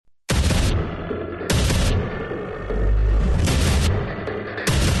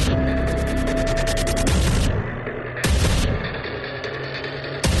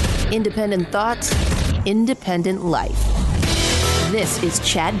Independent thoughts, independent life. This is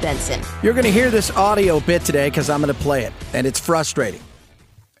Chad Benson. You're going to hear this audio bit today because I'm going to play it, and it's frustrating.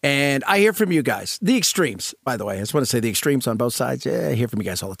 And I hear from you guys, the extremes, by the way. I just want to say the extremes on both sides. Yeah, I hear from you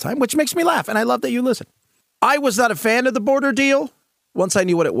guys all the time, which makes me laugh, and I love that you listen. I was not a fan of the border deal once I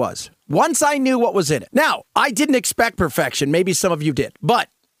knew what it was. Once I knew what was in it. Now, I didn't expect perfection. Maybe some of you did. But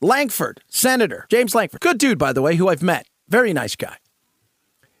Lankford, Senator James Lankford, good dude, by the way, who I've met. Very nice guy.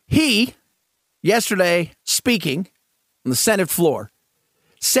 He, yesterday, speaking on the Senate floor,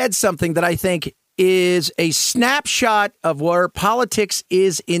 said something that I think is a snapshot of where politics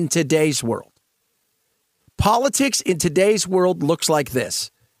is in today's world. Politics in today's world looks like this.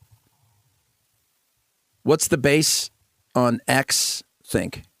 What's the base on X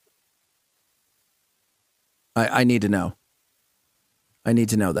think? I need to know. I need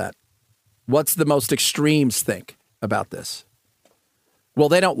to know that. What's the most extremes think about this? Well,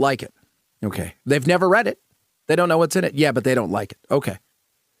 they don't like it. Okay. They've never read it. They don't know what's in it. Yeah, but they don't like it. Okay.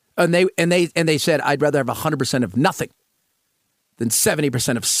 And they said, I'd rather have 100% of nothing than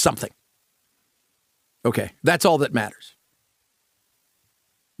 70% of something. Okay. That's all that matters.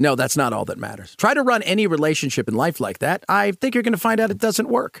 No, that's not all that matters. Try to run any relationship in life like that. I think you're going to find out it doesn't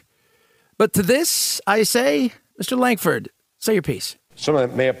work. But to this, I say, Mr. Lankford, say your piece. Some of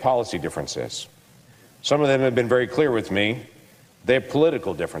them may have policy differences. Some of them have been very clear with me. They have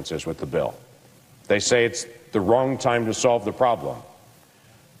political differences with the bill. They say it's the wrong time to solve the problem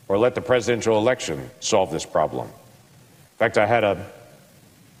or let the presidential election solve this problem. In fact, I had a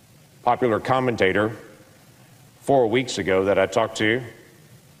popular commentator 4 weeks ago that I talked to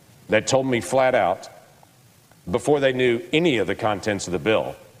that told me flat out, before they knew any of the contents of the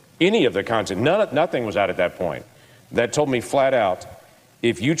bill, nothing was out at that point, that told me flat out,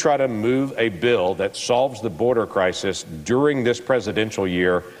 if you try to move a bill that solves the border crisis during this presidential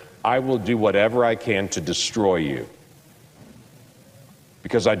year, I will do whatever I can to destroy you.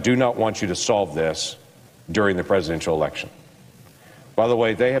 Because I do not want you to solve this during the presidential election. By the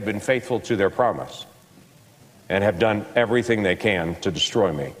way, they have been faithful to their promise and have done everything they can to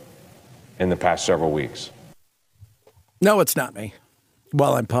destroy me in the past several weeks. No, it's not me.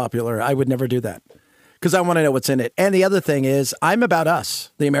 While I'm popular, I would never do that because I want to know what's in it. And the other thing is, I'm about us,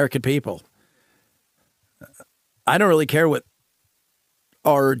 the American people. I don't really care what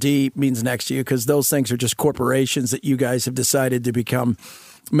R or D means next to you because those things are just corporations that you guys have decided to become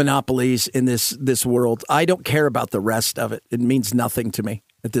monopolies in this world. I don't care about the rest of it. It means nothing to me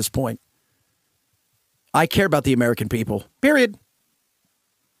at this point. I care about the American people, period.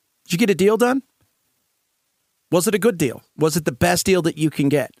 Did you get a deal done? Was it a good deal? Was it the best deal that you can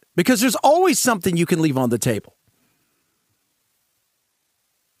get? Because there's always something you can leave on the table.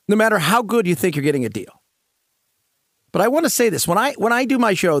 No matter how good you think you're getting a deal. But I want to say this. When I do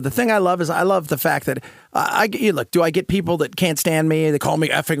my show, the thing I love is I love the fact that, look, do I get people that can't stand me? They call me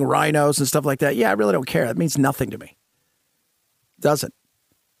effing rhinos and stuff like that. Yeah, I really don't care. That means nothing to me. It doesn't.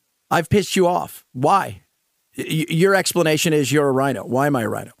 I've pissed you off. Why? Your explanation is you're a rhino. Why am I a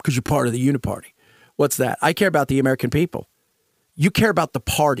rhino? Because you're part of the Uniparty. What's that? I care about the American people. You care about the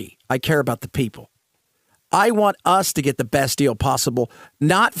party. I care about the people. I want us to get the best deal possible,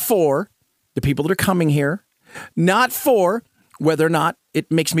 not for the people that are coming here, not for whether or not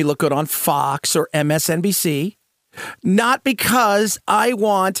it makes me look good on Fox or MSNBC, not because I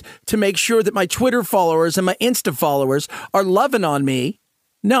want to make sure that my Twitter followers and my Insta followers are loving on me.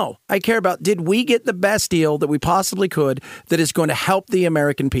 No, I care about, did we get the best deal that we possibly could that is going to help the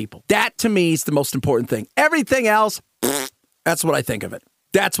American people? That, to me, is the most important thing. Everything else, that's what I think of it.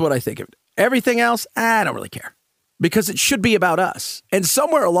 That's what I think of it. Everything else, I don't really care. Because it should be about us. And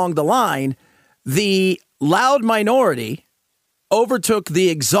somewhere along the line, the loud minority overtook the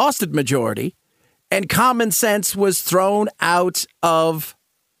exhausted majority, and common sense was thrown out of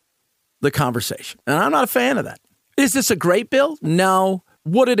the conversation. And I'm not a fan of that. Is this a great bill? No.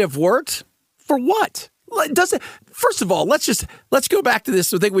 Would it have worked? For what? First of all, let's go back to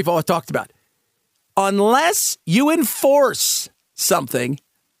this thing we've all talked about. Unless you enforce something,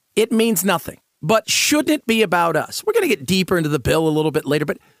 it means nothing. But shouldn't it be about us? We're going to get deeper into the bill a little bit later,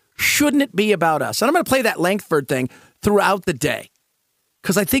 but shouldn't it be about us? And I'm going to play that Lankford thing throughout the day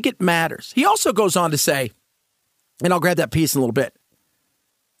because I think it matters. He also goes on to say, and I'll grab that piece in a little bit,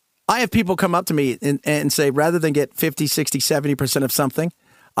 I have people come up to me and say, rather than get 50, 60, 70% of something,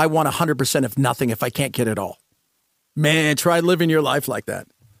 I want 100% of nothing if I can't get it all. Man, try living your life like that.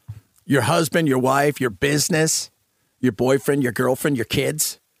 Your husband, your wife, your business, your boyfriend, your girlfriend, your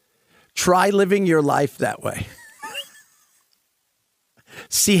kids. Try living your life that way.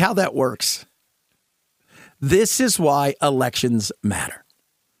 See how that works. This is why elections matter.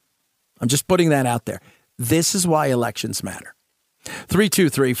 I'm just putting that out there. This is why elections matter.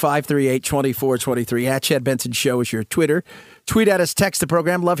 323-538-2423. At Chad Benson Show is your Twitter. Tweet at us, text the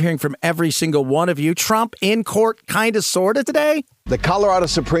program. Love hearing from every single one of you. Trump in court, kind of, sort of today. The Colorado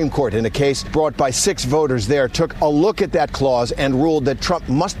Supreme Court, in a case brought by 6 voters there, took a look at that clause and ruled that Trump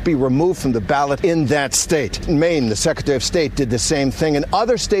must be removed from the ballot in that state. In Maine, the Secretary of State did the same thing, and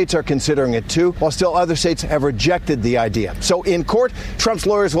other states are considering it too, while still other states have rejected the idea. So in court, Trump's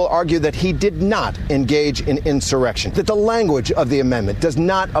lawyers will argue that he did not engage in insurrection, that the language of the amendment does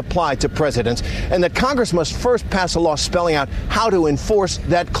not apply to presidents, and that Congress must first pass a law spelling out how to enforce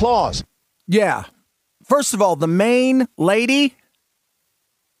that clause. Yeah. First of all, the Maine lady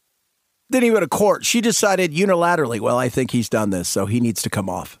didn't even go to court. She decided unilaterally, well, I think he's done this, so he needs to come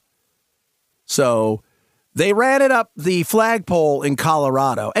off. So they ran it up the flagpole in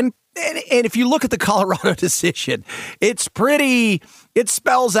Colorado. And if you look at the Colorado decision, it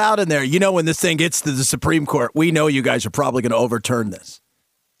spells out in there, when this thing gets to the Supreme Court, we know you guys are probably going to overturn this.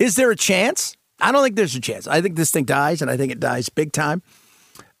 Is there a chance? I don't think there's a chance. I think this thing dies, and I think it dies big time.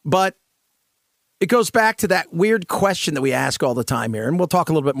 But it goes back to that weird question that we ask all the time here, and we'll talk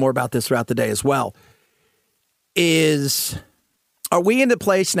a little bit more about this throughout the day as well, are we in the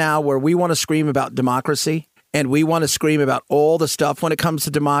place now where we want to scream about democracy, and we want to scream about all the stuff when it comes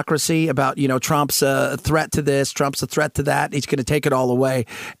to democracy, about, Trump's a threat to this, Trump's a threat to that, he's going to take it all away,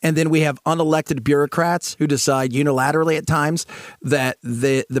 and then we have unelected bureaucrats who decide unilaterally at times that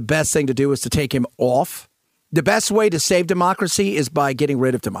the best thing to do is to take him off? The best way to save democracy is by getting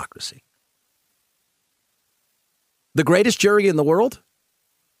rid of democracy. The greatest jury in the world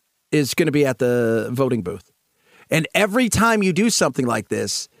is going to be at the voting booth. And every time you do something like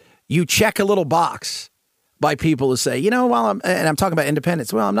this, you check a little box by people who say, I'm talking about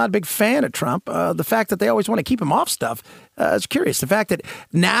independents. Well, I'm not a big fan of Trump. The fact that they always want to keep him off stuff is curious. The fact that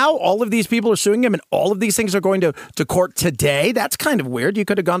now all of these people are suing him and all of these things are going to court today, that's kind of weird. You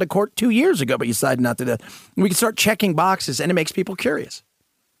could have gone to court 2 years ago, but you decided not to do it. We can start checking boxes, and it makes people curious.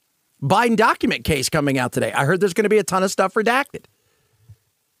 Biden document case coming out today. I heard there's going to be a ton of stuff redacted.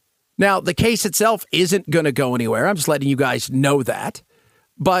 Now, the case itself isn't going to go anywhere. I'm just letting you guys know that.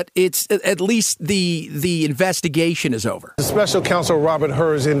 But it's at least the investigation is over. Special Counsel Robert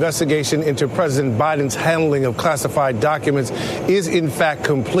Hur's investigation into President Biden's handling of classified documents is in fact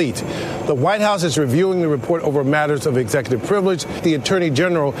complete. The White House is reviewing the report over matters of executive privilege. The Attorney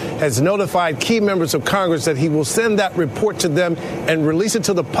General has notified key members of Congress that he will send that report to them and release it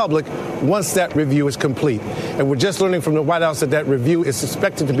to the public once that review is complete. And we're just learning from the White House that review is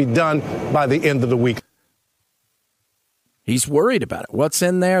expected to be done by the end of the week. He's worried about it. What's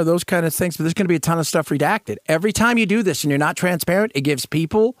in there, those kind of things. But there's going to be a ton of stuff redacted. Every time you do this and you're not transparent, it gives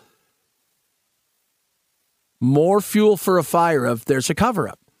people more fuel for a fire of there's a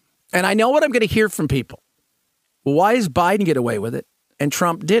cover-up. And I know what I'm going to hear from people. Well, why does Biden get away with it and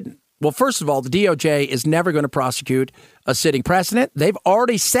Trump didn't? Well, first of all, the DOJ is never going to prosecute a sitting president. They've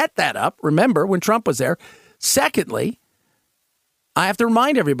already set that up. Remember, when Trump was there. Secondly, I have to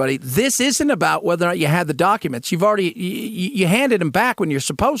remind everybody, this isn't about whether or not you had the documents. You've already, you handed them back when you're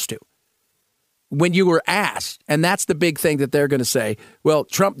supposed to, when you were asked. And that's the big thing that they're going to say, well,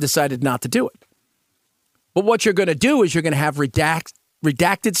 Trump decided not to do it. But what you're going to do is you're going to have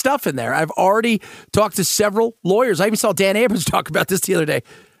redacted stuff in there. I've already talked to several lawyers. I even saw Dan Abrams talk about this the other day.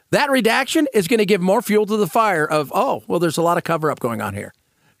 That redaction is going to give more fuel to the fire of, there's a lot of cover-up going on here.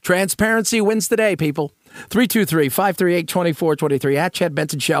 Transparency wins the day, people. 323-538-2423 at Chad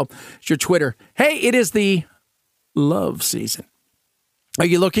Benson Show. It's your Twitter. Hey, it is the love season. Are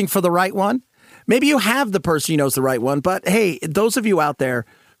you looking for the right one? Maybe you have the person who knows the right one, but hey, those of you out there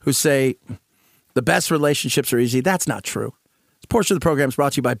who say the best relationships are easy, that's not true. This portion of the program is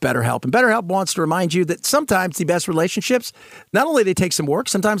brought to you by BetterHelp. And BetterHelp wants to remind you that sometimes the best relationships, not only do they take some work,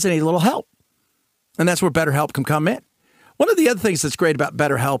 sometimes they need a little help. And that's where BetterHelp can come in. One of the other things that's great about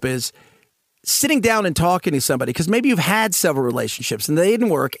BetterHelp is sitting down and talking to somebody, because maybe you've had several relationships and they didn't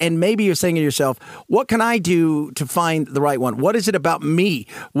work. And maybe you're saying to yourself, what can I do to find the right one? What is it about me?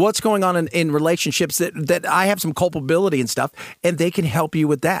 What's going on in relationships that I have some culpability and stuff, and they can help you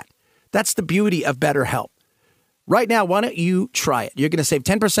with that. That's the beauty of BetterHelp. Right now, why don't you try it? You're going to save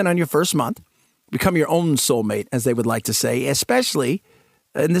 10% on your first month, become your own soulmate, as they would like to say, especially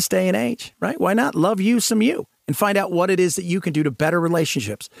in this day and age, right? Why not love you some you? And find out what it is that you can do to better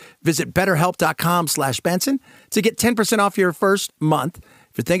relationships. Visit BetterHelp.com/Benson to get 10% off your first month.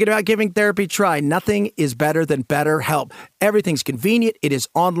 If you're thinking about giving therapy a try, nothing is better than BetterHelp. Everything's convenient, it is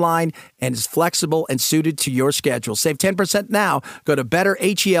online, and is flexible and suited to your schedule. Save 10% now. Go to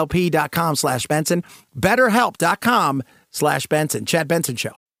BetterHelp.com/Benson. BetterHelp.com/Benson. Chad Benson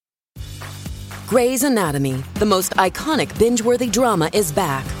Show. Grey's Anatomy, the most iconic binge-worthy drama, is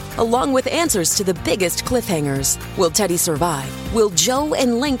back, along with answers to the biggest cliffhangers. Will Teddy survive? Will Joe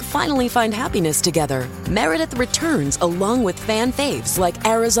and Link finally find happiness together? Meredith returns along with fan faves like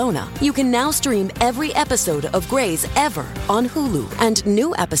Arizona. You can now stream every episode of Grey's ever on Hulu, and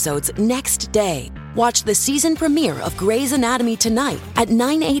new episodes next day. Watch the season premiere of Grey's Anatomy tonight at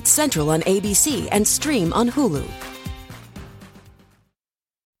 9/8 Central on ABC and stream on Hulu.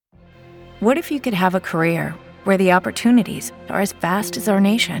 What if you could have a career where the opportunities are as vast as our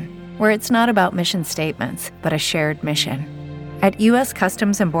nation, where it's not about mission statements, but a shared mission? At U.S.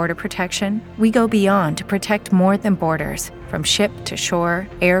 Customs and Border Protection, we go beyond to protect more than borders, from ship to shore,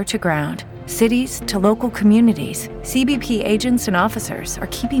 air to ground, cities to local communities. CBP agents and officers are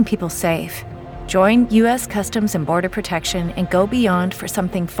keeping people safe. Join U.S. Customs and Border Protection and go beyond for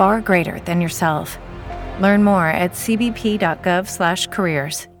something far greater than yourself. Learn more at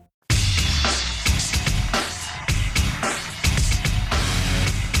cbp.gov/careers.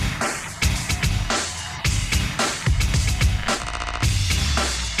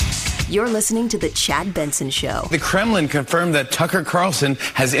 You're listening to The Chad Benson Show. The Kremlin confirmed that Tucker Carlson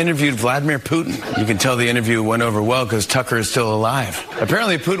has interviewed Vladimir Putin. You can tell the interview went over well because Tucker is still alive.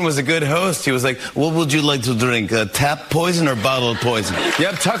 Apparently, Putin was a good host. He was like, what would you like to drink, tap poison or bottled poison?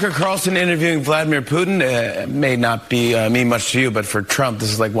 Yep, Tucker Carlson interviewing Vladimir Putin may not be mean much to you, but for Trump,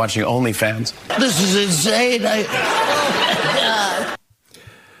 this is like watching OnlyFans. This is insane.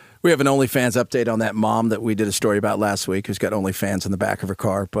 We have an OnlyFans update on that mom that we did a story about last week who's got OnlyFans in the back of her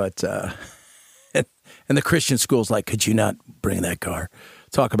car. But and the Christian school's like, could you not bring that car?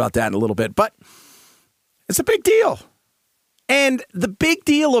 Talk about that in a little bit. But it's a big deal. And the big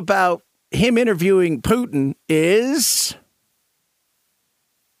deal about him interviewing Putin is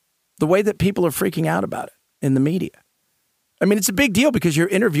the way that people are freaking out about it in the media. I mean, it's a big deal because you're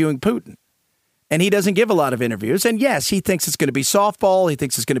interviewing Putin. And he doesn't give a lot of interviews. And yes, he thinks it's going to be softball. He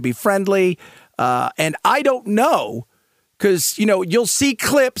thinks it's going to be friendly. And I don't know because, you know, you'll see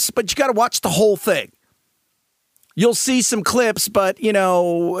clips, but you got to watch the whole thing. You'll see some clips, but, you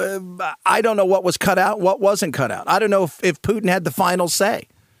know, I don't know what was cut out, what wasn't cut out. I don't know if Putin had the final say.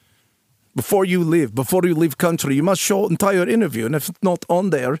 Before you leave country, you must show entire interview. And if it's not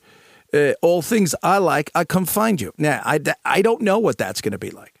on there, all things I like, I come find you. Now, I don't know what that's going to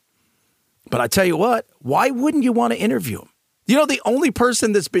be like. But I tell you what, why wouldn't you want to interview him? You know, the only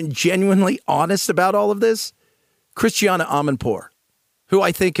person that's been genuinely honest about all of this? Christiana Amanpour, who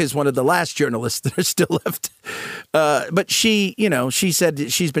I think is one of the last journalists that are still left. But she, you know, she said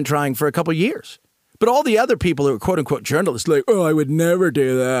that she's been trying for a couple of years. But all the other people who are quote unquote journalists, like, oh, I would never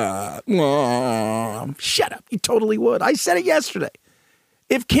do that. Oh, shut up. You totally would. I said it yesterday.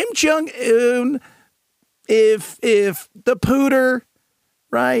 If Kim Jong-un, if the Pooter,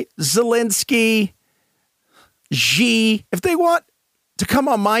 right, Zelensky, Xi, if they want to come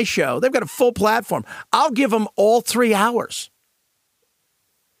on my show, they've got a full platform. I'll give them all 3 hours.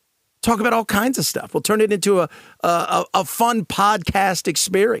 Talk about all kinds of stuff. We'll turn it into a fun podcast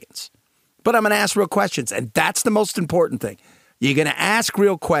experience. But I'm going to ask real questions, and that's the most important thing. You're going to ask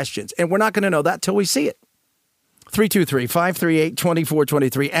real questions, and we're not going to know that till we see it.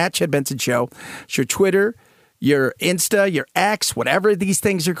 323-538-2423 at Chad Benson Show. It's your Twitter, your Insta, your X, whatever these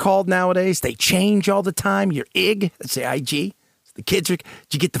things are called nowadays. They change all the time. Your IG, that's the IG. The kids are, did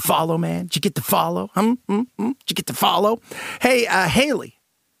you get the follow, man? Did you get the follow? Did you get the follow? Hey, Haley,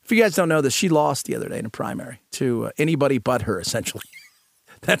 if you guys don't know this, she lost the other day in a primary to anybody but her, essentially.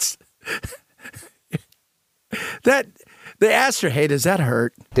 That's, they asked her, hey, does that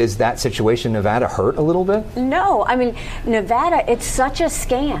hurt? Does that situation in Nevada hurt a little bit? No. I mean, Nevada, it's such a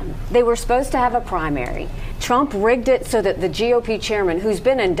scam. They were supposed to have a primary. Trump rigged it so that the GOP chairman, who's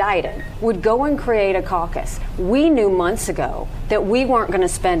been indicted, would go and create a caucus. We knew months ago that we weren't going to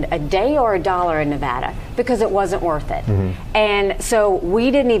spend a day or a dollar in Nevada because it wasn't worth it. Mm-hmm. And so we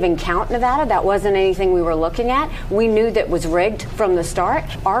didn't even count Nevada. That wasn't anything we were looking at. We knew that was rigged from the start.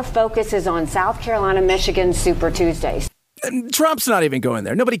 Our focus is on South Carolina, Michigan, Super Tuesdays. Trump's not even going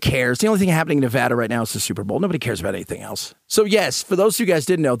there. Nobody cares. The only thing happening in Nevada right now is the Super Bowl. Nobody cares about anything else. So, yes, for those of you guys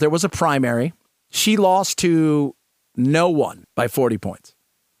didn't know, there was a primary. She lost to no one by 40 points.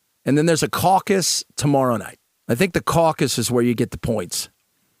 And then there's a caucus tomorrow night. I think the caucus is where you get the points.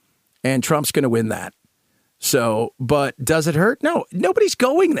 And Trump's going to win that. So, but does it hurt? No, nobody's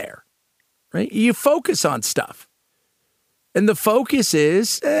going there. Right? You focus on stuff. And the focus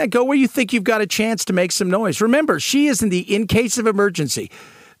is go where you think you've got a chance to make some noise. Remember, she is in case of emergency.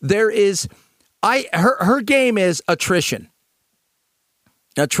 There is, her game is attrition.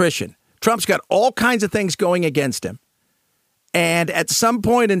 Attrition. Trump's got all kinds of things going against him. And at some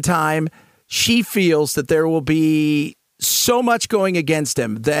point in time, she feels that there will be so much going against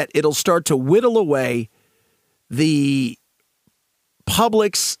him that it'll start to whittle away the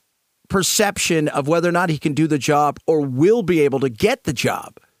public's perception of whether or not he can do the job or will be able to get the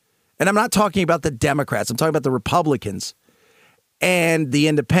job. And I'm not talking about the Democrats. I'm talking about the Republicans and the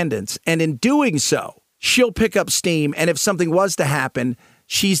independents. And in doing so, she'll pick up steam. And if something was to happen,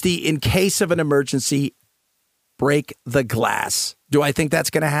 she's the, in case of an emergency, break the glass. Do I think that's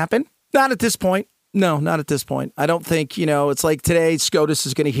going to happen? Not at this point. No, not at this point. I don't think, it's like today SCOTUS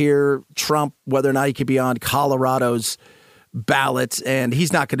is going to hear Trump, whether or not he could be on Colorado's ballot, and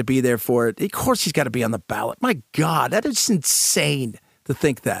he's not going to be there for it. Of course he's got to be on the ballot. My God, that is insane to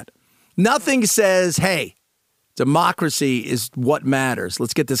think that. Nothing says, hey, democracy is what matters.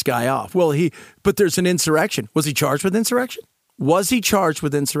 Let's get this guy off. Well, but there's an insurrection. Was he charged with insurrection? Was he charged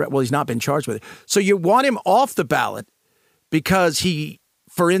with insurrection? Well, he's not been charged with it. So you want him off the ballot because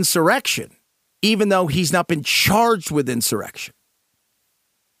for insurrection, even though he's not been charged with insurrection.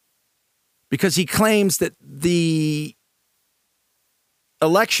 Because he claims that the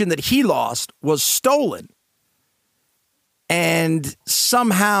election that he lost was stolen. And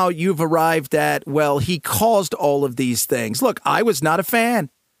somehow you've arrived at, well, he caused all of these things. Look, I was not a fan.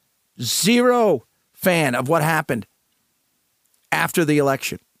 Zero fan of what happened after the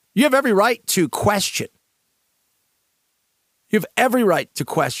election. You have every right to question. You have every right to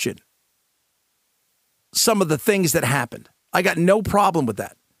question some of the things that happened. I got no problem with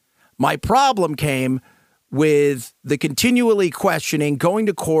that. My problem came with the continually questioning, going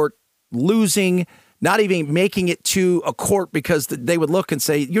to court, losing, not even making it to a court because they would look and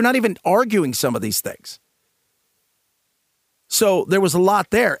say, you're not even arguing some of these things. So there was a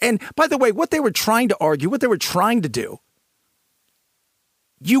lot there. And by the way, what they were trying to argue, what they were trying to do,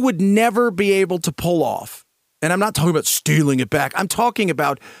 you would never be able to pull off. And I'm not talking about stealing it back. I'm talking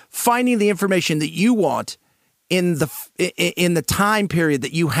about finding the information that you want in the time period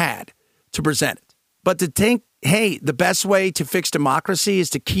that you had to present it. But to think, hey, the best way to fix democracy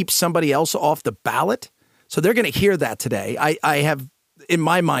is to keep somebody else off the ballot. So they're going to hear that today. I have, in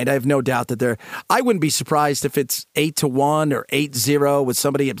my mind, I have no doubt that I wouldn't be surprised if it's 8-1 or 8-0 with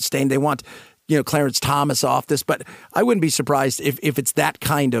somebody abstained. They want, Clarence Thomas off this, but I wouldn't be surprised if it's that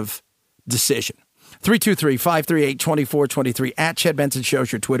kind of decision. 323-538-2423 at Chad Benson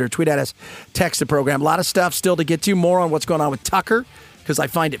Show's your Twitter. Tweet at us, text the program. A lot of stuff still to get to. More on what's going on with Tucker because I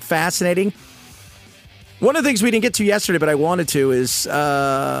find it fascinating. One of the things we didn't get to yesterday, but I wanted to, is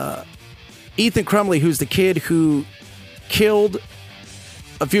Ethan Crumbley, who's the kid who killed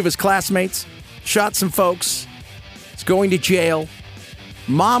a few of his classmates, shot some folks, is going to jail.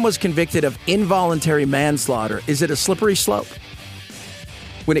 Mom was convicted of involuntary manslaughter. Is it a slippery slope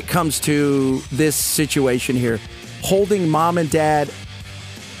when it comes to this situation here? Holding mom and dad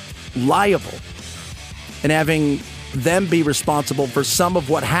liable and having them be responsible for some of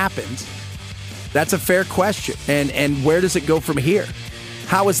what happened. That's a fair question. And where does it go from here?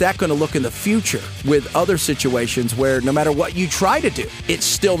 How is that going to look in the future with other situations where no matter what you try to do, it's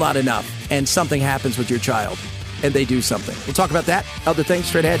still not enough and something happens with your child and they do something? We'll talk about that, other things,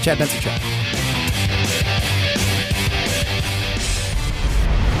 straight ahead. Chad Benson Show.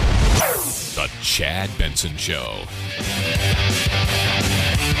 The Chad Benson Show.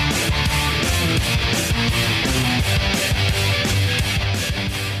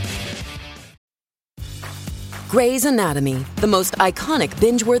 Grey's Anatomy, the most iconic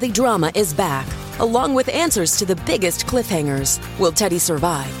binge-worthy drama, is back, along with answers to the biggest cliffhangers. Will Teddy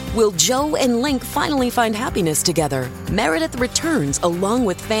survive? Will Joe and Link finally find happiness together? Meredith returns along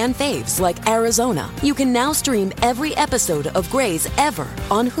with fan faves like Arizona. You can now stream every episode of Grey's ever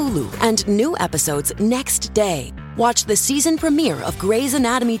on Hulu and new episodes next day. Watch the season premiere of Grey's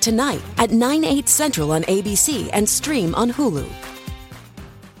Anatomy tonight at 9/8 Central on ABC and stream on Hulu.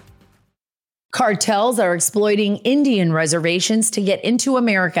 Cartels are exploiting Indian reservations to get into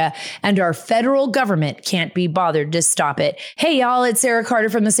America, and our federal government can't be bothered to stop it. Hey, y'all, it's Sarah Carter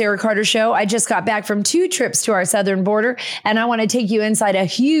from The Sarah Carter Show. I just got back from 2 trips to our southern border, and I want to take you inside a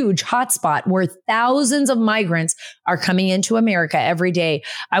huge hotspot where thousands of migrants are coming into America every day.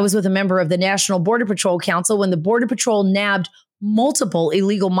 I was with a member of the National Border Patrol Council when the Border Patrol nabbed multiple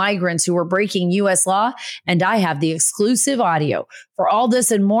illegal migrants who were breaking U.S. law, and I have the exclusive audio. For all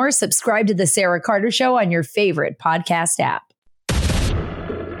this and more, subscribe to The Sarah Carter Show on your favorite podcast app.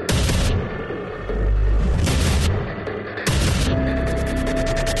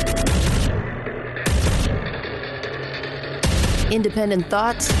 Independent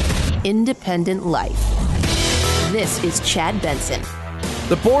thoughts, independent life. This is Chad Benson.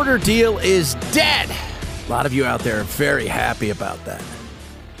 The border deal is dead. A lot of you out there are very happy about that.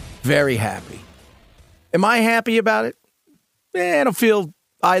 Very happy. Am I happy about it? I don't feel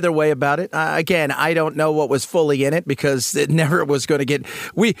either way about it. Again, I don't know what was fully in it because it never was going to get.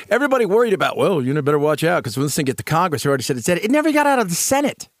 Everybody worried about, well, you better watch out because when this thing get to Congress, we already said it never got out of the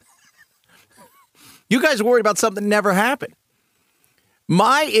Senate. You guys worried about something that never happened.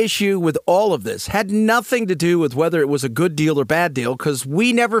 My issue with all of this had nothing to do with whether it was a good deal or bad deal because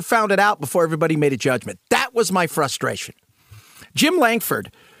we never found it out before everybody made a judgment. That was my frustration. Jim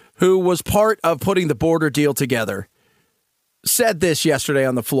Langford, who was part of putting the border deal together, said this yesterday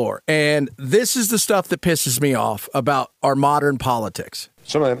on the floor. And this is the stuff that pisses me off about our modern politics.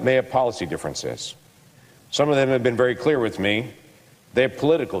 Some of them may have policy differences. Some of them have been very clear with me. They have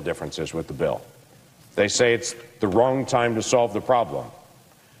political differences with the bill. They say it's the wrong time to solve the problem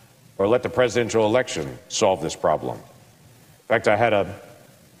or let the presidential election solve this problem. In fact, I had a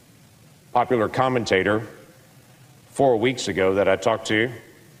popular commentator 4 weeks ago that I talked to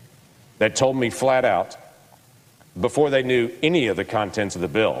that told me flat out, before they knew any of the contents of the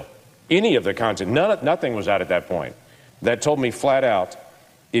bill, nothing was out at that point, that told me flat out,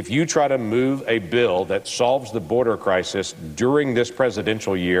 if you try to move a bill that solves the border crisis during this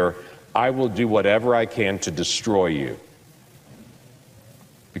presidential year, I will do whatever I can to destroy you.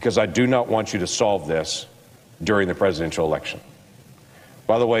 Because I do not want you to solve this during the presidential election.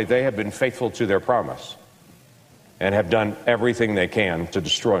 By the way, they have been faithful to their promise and have done everything they can to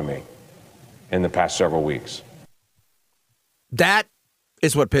destroy me in the past several weeks. That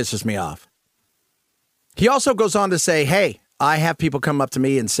is what pisses me off. He also goes on to say, hey, I have people come up to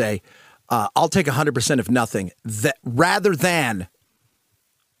me and say, I'll take 100% of nothing rather than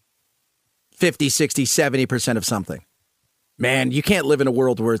 50, 60, 70% of something. Man, you can't live in a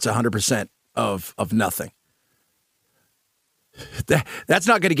world where it's 100% of nothing. That's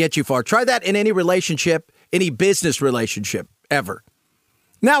not going to get you far. Try that in any relationship, any business relationship ever.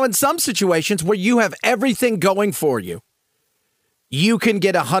 Now, in some situations where you have everything going for you, you can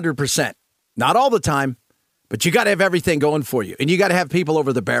get 100%. Not all the time, but you got to have everything going for you. And you got to have people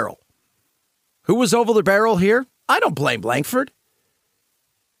over the barrel. Who was over the barrel here? I don't blame Langford.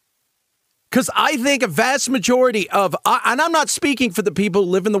 Because I think a vast majority of, and I'm not speaking for the people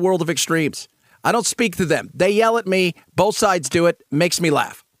who live in the world of extremes. I don't speak to them. They yell at me. Both sides do it. Makes me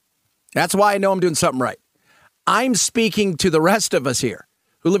laugh. That's why I know I'm doing something right. I'm speaking to the rest of us here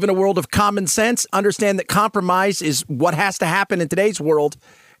who live in a world of common sense, understand that compromise is what has to happen in today's world.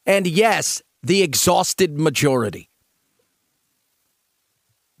 And yes, the exhausted majority.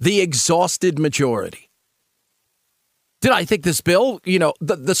 The exhausted majority. Did I think this bill,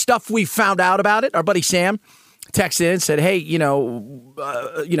 the stuff we found out about it, our buddy Sam texted in and said, hey,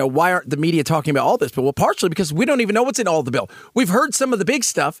 why aren't the media talking about all this? But well, partially because we don't even know what's in all the bill. We've heard some of the big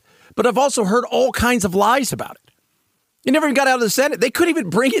stuff, but I've also heard all kinds of lies about it. It never even got out of the Senate. They couldn't even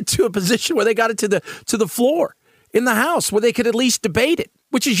bring it to a position where they got it to the floor in the House where they could at least debate it,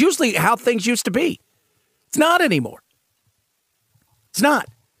 which is usually how things used to be. It's not anymore. It's not.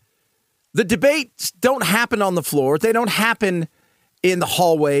 The debates don't happen on the floor. They don't happen in the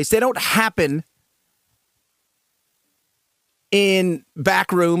hallways. They don't happen in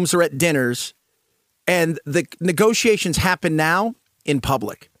back rooms or at dinners. And the negotiations happen now in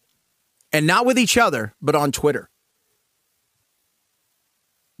public. And not with each other, but on Twitter.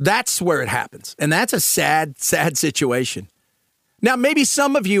 That's where it happens. And that's a sad, sad situation. Now, maybe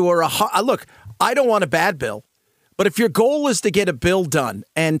some of you are look, I don't want a bad bill. But if your goal is to get a bill done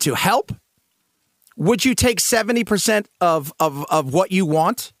and to help, would you take 70% of what you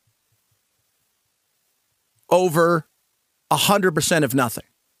want over 100% of nothing?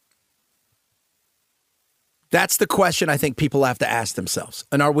 That's the question I think people have to ask themselves.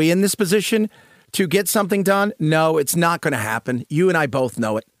 And are we in this position to get something done? No, it's not going to happen. You and I both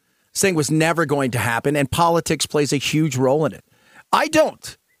know it. This thing was never going to happen, and politics plays a huge role in it. I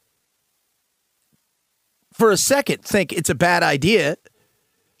don't, for a second, think it's a bad idea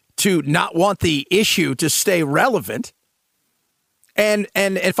to not want the issue to stay relevant. And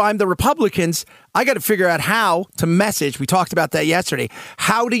if I'm the Republicans, I got to figure out how to message. We talked about that yesterday.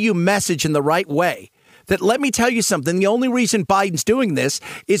 How do you message in the right way? That, let me tell you something, the only reason Biden's doing this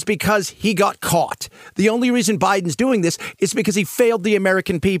is because he got caught. The only reason Biden's doing this is because he failed the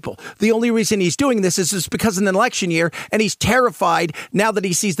American people. The only reason he's doing this is because of an election year, and he's terrified now that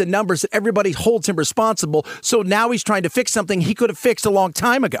he sees the numbers that everybody holds him responsible. So now he's trying to fix something he could have fixed a long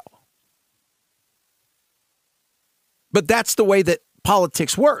time ago. But that's the way that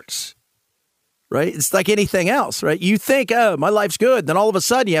politics works. Right? It's like anything else, right? You think, oh, my life's good. Then all of a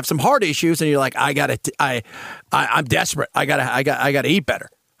sudden you have some heart issues and you're like, I'm desperate. I gotta eat better.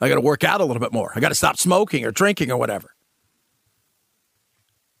 I gotta work out a little bit more. I gotta stop smoking or drinking or whatever.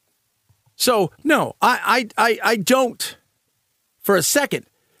 So, no, I don't, for a second,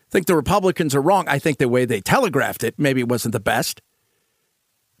 think the Republicans are wrong. I think the way they telegraphed it, maybe it wasn't the best.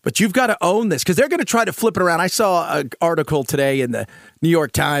 But you've got to own this because they're going to try to flip it around. I saw an article today in the New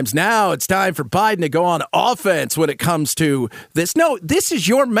York Times. Now it's time for Biden to go on offense when it comes to this. No, this is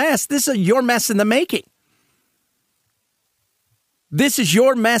your mess. This is your mess in the making. This is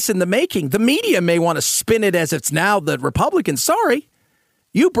your mess in the making. The media may want to spin it as it's now the Republicans. Sorry,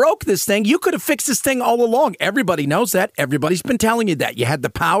 you broke this thing. You could have fixed this thing all along. Everybody knows that. Everybody's been telling you that. You had the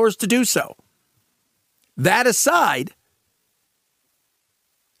powers to do so. That aside,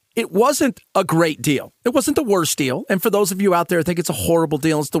 it wasn't a great deal. It wasn't the worst deal. And for those of you out there who think it's a horrible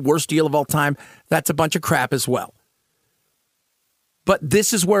deal, it's the worst deal of all time, that's a bunch of crap as well. But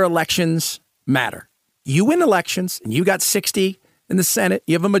this is where elections matter. You win elections, and you got 60 in the Senate,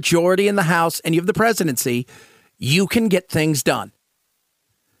 you have a majority in the House, and you have the presidency, you can get things done.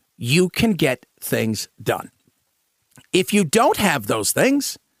 You can get things done. If you don't have those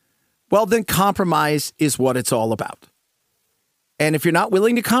things, well, then compromise is what it's all about. And if you're not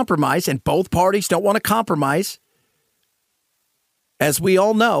willing to compromise, and both parties don't want to compromise, as we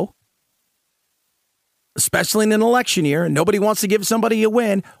all know, especially in an election year, and nobody wants to give somebody a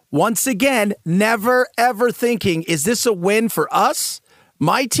win, once again, never, ever thinking, is this a win for us,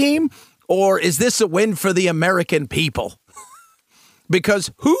 my team, or is this a win for the American people?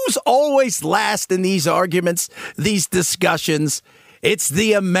 Because who's always last in these arguments, these discussions? It's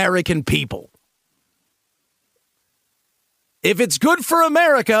the American people. If it's good for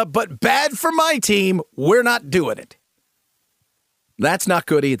America, but bad for my team, we're not doing it. That's not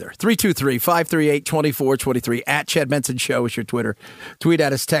good either. 323-538-2423 at Chad Benson Show is your Twitter. Tweet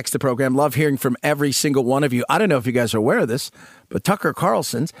at us, text the program. Love hearing from every single one of you. I don't know if you guys are aware of this, but Tucker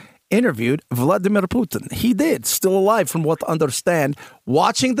Carlson's interviewed Vladimir Putin. He did. Still alive from what I understand.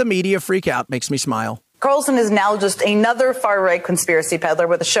 Watching the media freak out makes me smile. Carlson is now just another far-right conspiracy peddler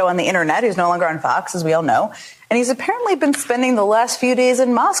with a show on the internet. He's no longer on Fox, as we all know. And he's apparently been spending the last few days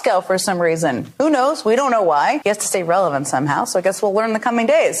in Moscow for some reason. Who knows? We don't know why. He has to stay relevant somehow. So I guess we'll learn in the coming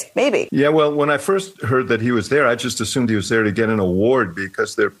days. Maybe. Yeah, well, when I first heard that he was there, I just assumed he was there to get an award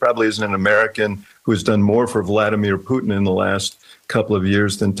because there probably isn't an American who's done more for Vladimir Putin in the last couple of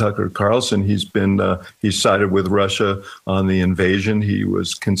years than Tucker Carlson. He's sided with Russia on the invasion. He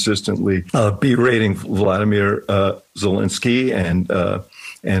was consistently berating Vladimir Zelensky and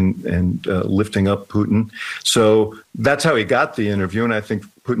lifting up Putin. So that's how he got the interview. And I think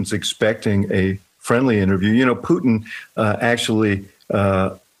Putin's expecting a friendly interview. You know, Putin actually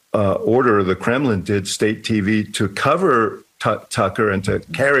ordered, the Kremlin did, state TV to cover Tucker and to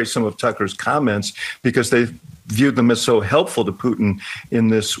carry some of Tucker's comments because they viewed them as so helpful to Putin in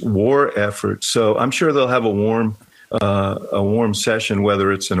this war effort. So I'm sure they'll have a warm session,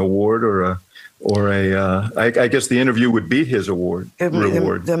 whether it's an award or I guess the interview would be his reward.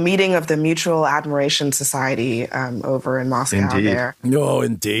 The meeting of the Mutual Admiration Society over in Moscow. Indeed. There. Oh,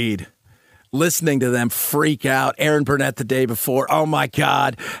 indeed. Listening to them freak out. Aaron Burnett the day before. Oh, my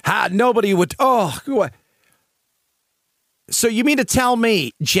God. How nobody would. Oh, what? So you mean to tell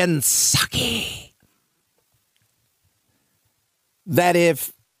me, Jen Psaki, that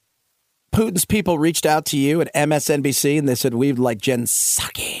if Putin's people reached out to you at MSNBC and they said, we'd like Jen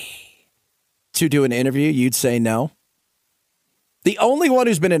Psaki to do an interview, you'd say no? The only one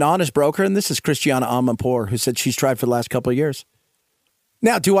who's been an honest broker, and this is Christiana Amanpour, who said she's tried for the last couple of years.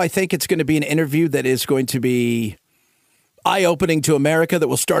 Now, do I think it's going to be an interview that is going to be eye-opening to America, that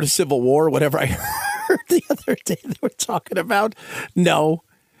will start a civil war, whatever I heard the other day they were talking about? No.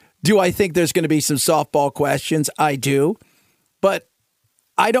 Do I think there's going to be some softball questions? I do. But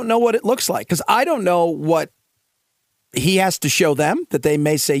I don't know what it looks like, because I don't know what he has to show them that they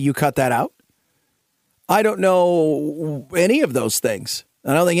may say, you cut that out. I don't know any of those things.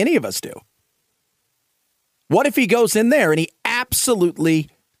 I don't think any of us do. What if he goes in there and he absolutely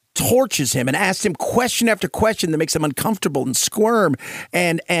torches him and asks him question after question that makes him uncomfortable and squirm?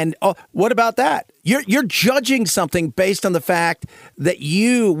 And what about that? You're judging something based on the fact that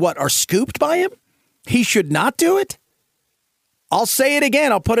you, are scooped by him? He should not do it? I'll say it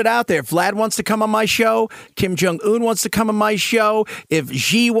again. I'll put it out there. If Vlad wants to come on my show, Kim Jong-un wants to come on my show, if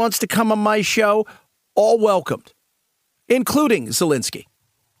Xi wants to come on my show, all welcomed, including Zelensky.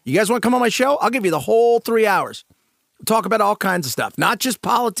 You guys want to come on my show? I'll give you the whole 3 hours. We'll talk about all kinds of stuff, not just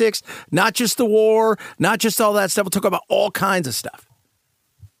politics, not just the war, not just all that stuff. We'll talk about all kinds of stuff.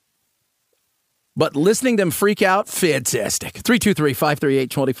 But listening to them freak out, fantastic.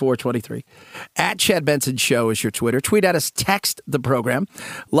 323-538-2423. At Chad Benson Show is your Twitter. Tweet at us, text the program.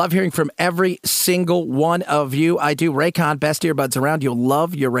 Love hearing from every single one of you. I do Raycon, best earbuds around. You'll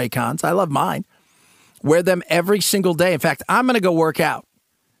love your Raycons. I love mine. Wear them every single day. In fact, I'm going to go work out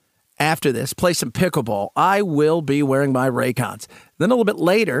after this, play some pickleball. I will be wearing my Raycons. Then a little bit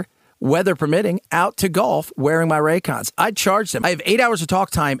later, weather permitting, out to golf wearing my Raycons. I charge them. I have 8 hours of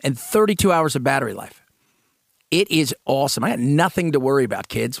talk time and 32 hours of battery life. It is awesome. I got nothing to worry about,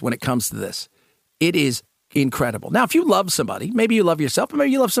 kids, when it comes to this. It is incredible. Now, if you love somebody, maybe you love yourself, but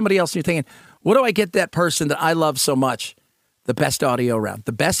maybe you love somebody else and you're thinking, what do I get that person that I love so much? The best audio around,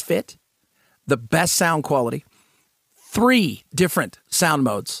 the best fit, the best sound quality, 3 different sound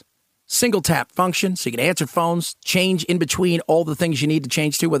modes. Single tap function, so you can answer phones, change in between all the things you need to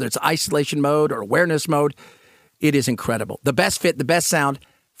change to, whether it's isolation mode or awareness mode. It is incredible. The best fit, the best sound,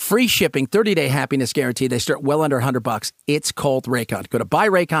 free shipping, 30-day happiness guarantee. They start well under $100. It's called Raycon. Go to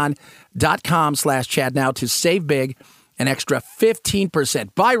buyraycon.com/Chad now to save big, an extra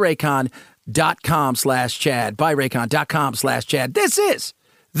 15%. Buyraycon.com/Chad. Buyraycon.com/Chad. This is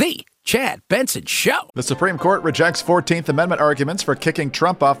the Chad Benson Show. The Supreme Court rejects 14th Amendment arguments for kicking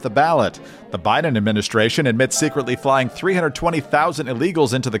Trump off the ballot. The Biden administration admits secretly flying 320,000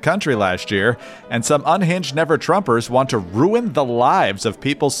 illegals into the country last year, and some unhinged never-Trumpers want to ruin the lives of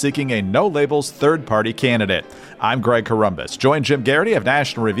people seeking a no-labels third-party candidate. I'm Greg Corombos. Join Jim Garrity of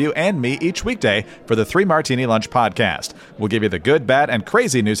National Review and me each weekday for the 3 Martini Lunch podcast. We'll give you the good, bad, and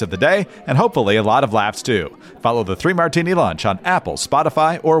crazy news of the day, and hopefully a lot of laughs too. Follow the 3 Martini Lunch on Apple,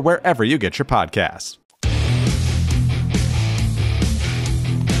 Spotify, or wherever you get your podcasts.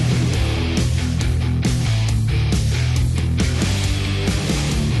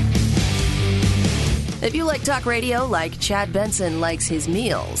 If you like talk radio like Chad Benson likes his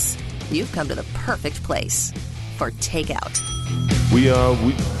meals, you've come to the perfect place for takeout. We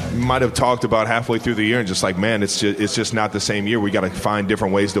might have talked about halfway through the year and just like, man, it's just not the same year. We got to find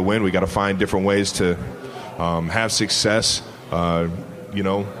different ways to win. We got to find different ways to have success. No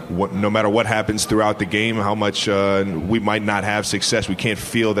matter what happens throughout the game, how much we might not have success, we can't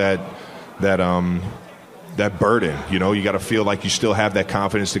feel that burden. You got to feel like you still have that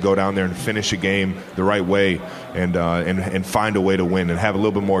confidence to go down there and finish a game the right way and find a way to win and have a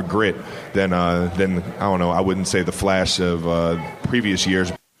little bit more grit than I don't know. I wouldn't say the flash of previous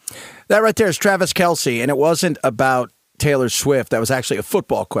years. That right there is Travis Kelce, and it wasn't about Taylor Swift. That was actually a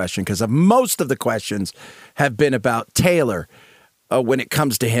football question because most of the questions have been about Taylor. When it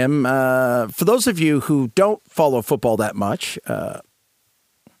comes to him, for those of you who don't follow football that much,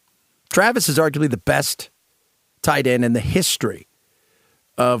 Travis is arguably the best tight end in the history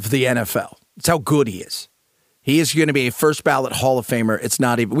of the NFL. It's how good he is. He is going to be a first ballot Hall of Famer. It's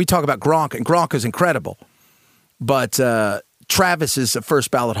not even, we talk about Gronk, and Gronk is incredible, but Travis is a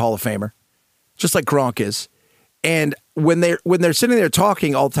first ballot Hall of Famer, just like Gronk is. And when they're sitting there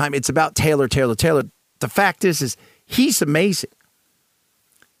talking all the time, it's about Taylor. The fact is he's amazing.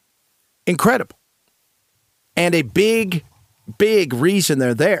 Incredible. And a big, big reason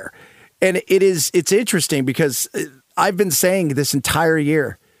they're there. And it's interesting because I've been saying this entire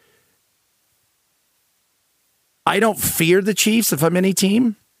year, I don't fear the Chiefs if I'm any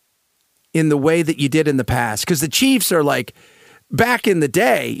team in the way that you did in the past. Because the Chiefs are like, back in the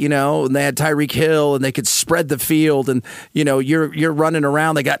day, and they had Tyreek Hill and they could spread the field and, you're running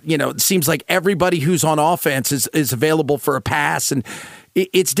around. They got, it seems like everybody who's on offense is available for a pass. And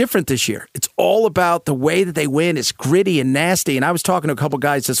it's different this year. It's all about the way that they win. It's gritty and nasty. And I was talking to a couple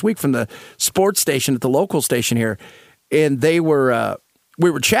guys this week from the sports station at the local station here, and we were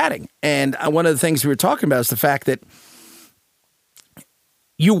chatting. And one of the things we were talking about is the fact that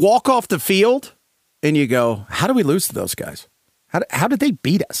you walk off the field and you go, how do we lose to those guys? How did they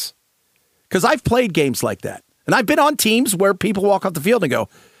beat us? Because I've played games like that. And I've been on teams where people walk off the field and go,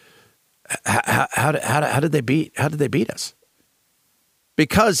 how did they beat us?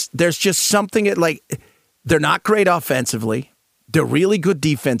 Because there's just something they're not great offensively. They're really good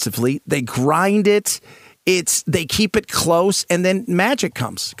defensively. They grind it. They keep it close, and then magic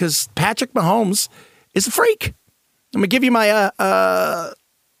comes because Patrick Mahomes is a freak. I'm gonna give you my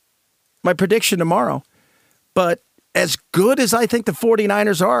prediction tomorrow. But as good as I think the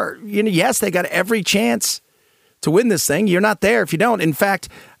 49ers are, yes, they got every chance to win this thing. You're not there if you don't. In fact,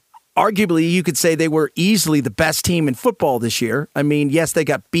 arguably, you could say they were easily the best team in football this year. I mean, yes, they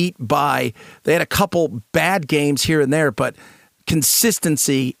got beat they had a couple bad games here and there, but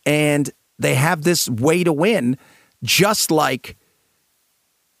consistency, and they have this way to win, just like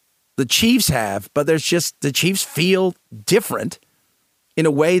the Chiefs have, but the Chiefs feel different. in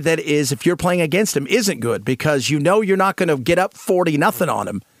a way that is, if you're playing against him, isn't good because you know you're not going to get up 40-0 on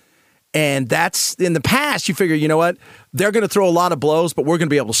him. And that's, in the past, you figure, you know what? They're going to throw a lot of blows, but we're going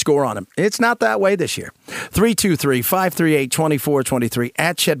to be able to score on them. It's not that way this year. 323-538-2423.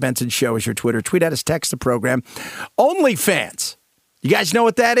 At Chad Benson Show is your Twitter. Tweet at us, text the program. OnlyFans. You guys know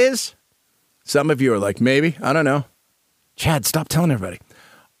what that is? Some of you are like, maybe. I don't know. Chad, stop telling everybody.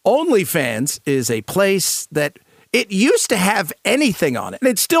 OnlyFans is a place that it used to have anything on it. And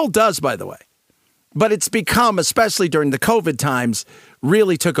it still does, by the way. But it's become, especially during the COVID times,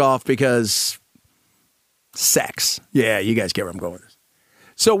 really took off because sex. Yeah, you guys get where I'm going with this.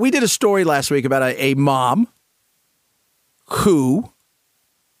 So we did a story last week about a mom who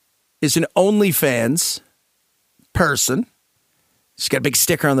is an OnlyFans person. She's got a big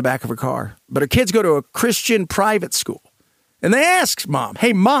sticker on the back of her car. But her kids go to a Christian private school. And they ask mom,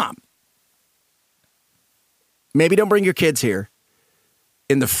 hey, mom, maybe don't bring your kids here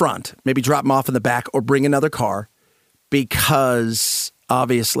in the front. Maybe drop them off in the back or bring another car because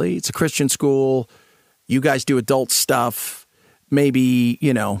obviously it's a Christian school. You guys do adult stuff. Maybe,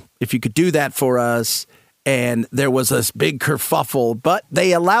 you know, if you could do that for us. And there was this big kerfuffle, but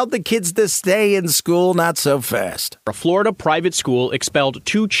they allowed the kids to stay in school not so fast. A Florida private school expelled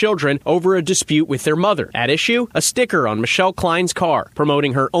 2 children over a dispute with their mother. At issue, a sticker on Michelle Klein's car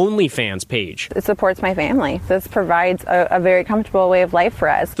promoting her OnlyFans page. It supports my family. This provides a very comfortable way of life for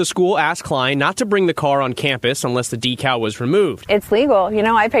us. The school asked Klein not to bring the car on campus unless the decal was removed. It's legal. You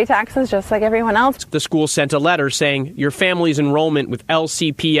know, I pay taxes just like everyone else. The school sent a letter saying your family's enrollment with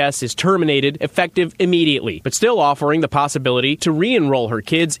LCPS is terminated effective immediately, but still offering the possibility to re-enroll her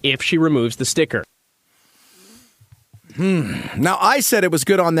kids if she removes the sticker. Now, I said it was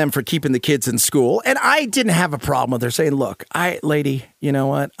good on them for keeping the kids in school, and I didn't have a problem with her saying, look, lady, you know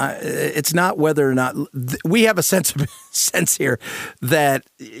what? It's not whether or not we have a sense here that,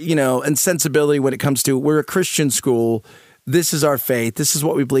 you know, and sensibility when it comes to we're a Christian school. This is our faith. This is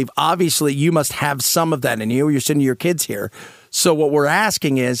what we believe. Obviously, you must have some of that in you. You're sending your kids here. So what we're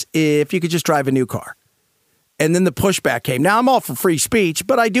asking is if you could just drive a new car. And then the pushback came. Now, I'm all for free speech,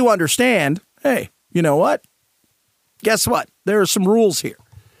 but I do understand, hey, you know what? Guess what? There are some rules here.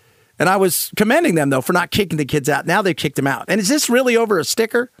 And I was commending them, though, for not kicking the kids out. Now they've kicked them out. And is this really over a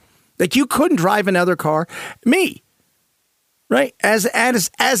sticker? Like, you couldn't drive another car? Me, right? As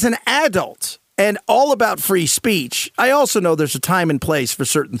an adult and all about free speech, I also know there's a time and place for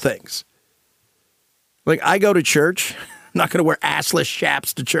certain things. Like, I go to church. I'm not going to wear assless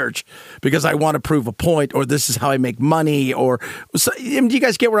chaps to church because I want to prove a point or this is how I make money or so, do you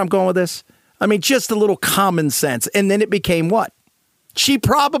guys get where I'm going with this? I mean, just a little common sense. And then it became what? She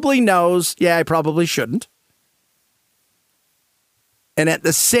probably knows, yeah, I probably shouldn't. And at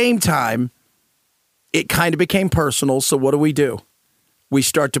the same time, it kind of became personal. So what do? We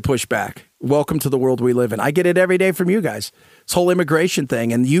start to push back. Welcome to the world we live in. I get it every day from you guys. This whole immigration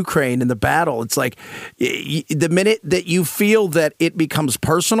thing and Ukraine and the battle. It's like the minute that you feel that it becomes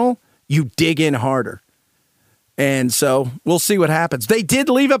personal, you dig in harder. And so we'll see what happens. They did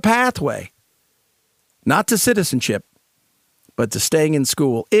leave a pathway, not to citizenship, but to staying in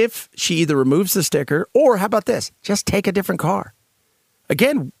school if she either removes the sticker or, how about this, just take a different car.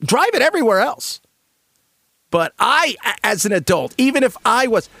 Again, drive it everywhere else. But I, as an adult, even if I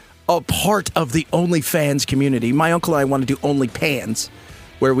was a part of the OnlyFans community, my uncle and I want to do OnlyPans,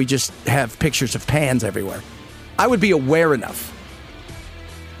 where we just have pictures of pans everywhere. I would be aware enough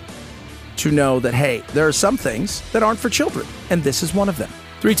to know that, hey, there are some things that aren't for children, and this is one of them.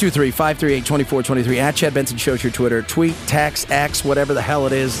 323-538-2423. At Chad Benson Show is your Twitter. Tweet, text, X, whatever the hell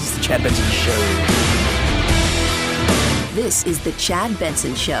it is. It's the Chad Benson Show. This is the Chad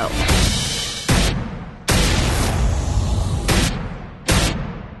Benson Show.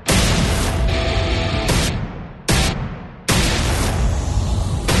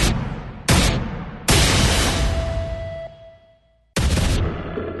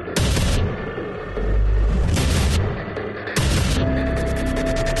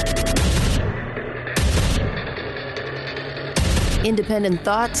 Independent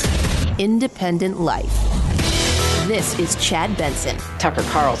thoughts, independent life. This is Chad Benson. Tucker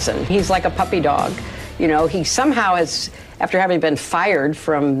Carlson. He's like a puppy dog. You know, he somehow has, after having been fired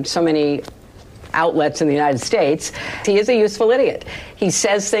from so many outlets in the United States, he is a useful idiot. He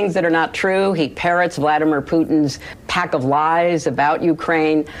says things that are not true. He parrots Vladimir Putin's pack of lies about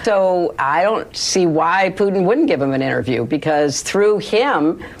Ukraine. So I don't see why Putin wouldn't give him an interview, because through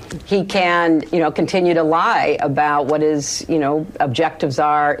him, he can, continue to lie about what his, objectives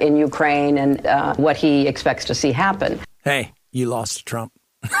are in Ukraine and what he expects to see happen. Hey, you lost to Trump.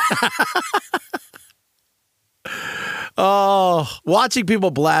 Oh, watching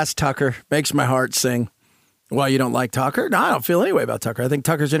people blast Tucker makes my heart sing. Well, you don't like Tucker? No, I don't feel any way about Tucker. I think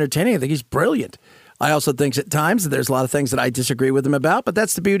Tucker's entertaining. I think he's brilliant. I also think at times that there's a lot of things that I disagree with him about, but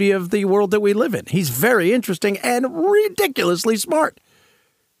that's the beauty of the world that we live in. He's very interesting and ridiculously smart.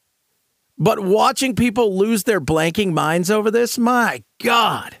 But watching people lose their blanking minds over this, my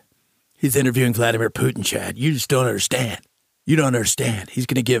God. He's interviewing Vladimir Putin, Chad. You just don't understand. You don't understand. He's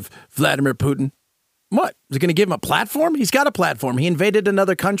going to give Vladimir Putin, what? Is he going to give him a platform? He's got a platform. He invaded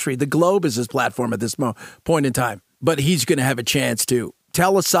another country. The globe is his platform at this point in time. But he's going to have a chance to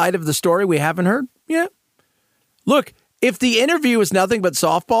tell a side of the story we haven't heard. Yeah. Look, if the interview is nothing but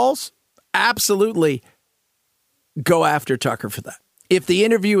softballs, absolutely go after Tucker for that. If the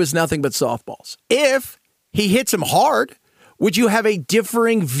interview is nothing but softballs. If he hits him hard, would you have a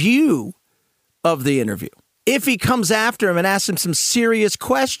differing view of the interview? If he comes after him and asks him some serious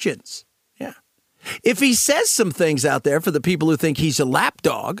questions. Yeah. If he says some things out there for the people who think he's a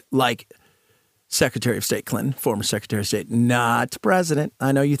lapdog, like Secretary of State Clinton, former Secretary of State, not president.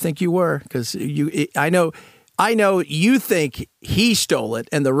 I know you think you were, because I know you think he stole it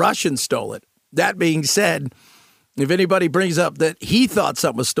and the Russians stole it. That being said, if anybody brings up that he thought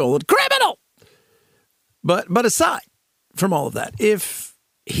something was stolen, criminal. But aside from all of that, if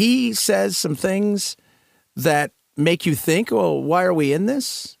he says some things that make you think, well, why are we in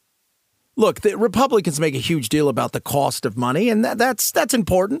this? Look, the Republicans make a huge deal about the cost of money, and that's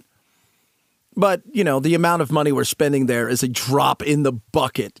important. But, you know, the amount of money we're spending there is a drop in the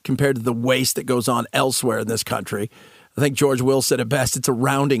bucket compared to the waste that goes on elsewhere in this country. I think George Will said it best. It's a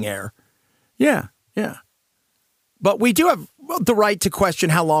rounding error. Yeah. But we do have the right to question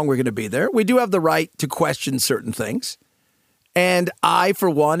how long we're going to be there. We do have the right to question certain things. And I, for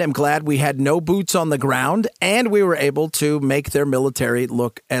one, am glad we had no boots on the ground and we were able to make their military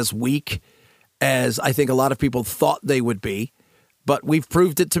look as weak as I think a lot of people thought they would be. But we've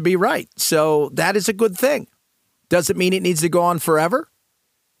proved it to be right. So that is a good thing. Doesn't mean it needs to go on forever.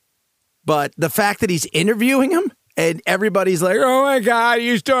 But the fact that he's interviewing him and everybody's like, oh, my God,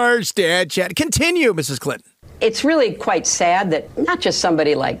 you still understand, Chad. Continue, Mrs. Clinton. It's really quite sad that not just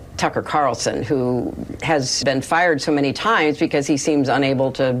somebody like Tucker Carlson, who has been fired so many times because he seems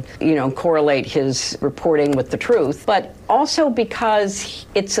unable to, correlate his reporting with the truth, but also because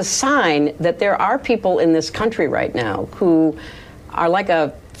it's a sign that there are people in this country right now who are like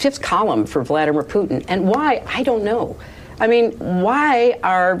a fifth column for Vladimir Putin. And why? I don't know. I mean, why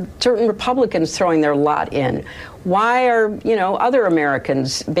are certain Republicans throwing their lot in? Why are, other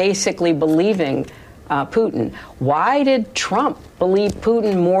Americans basically believing Putin? Why did Trump believe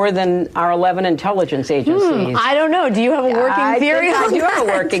Putin more than our 11 intelligence agencies? I don't know. Do you have a working theory? I do have a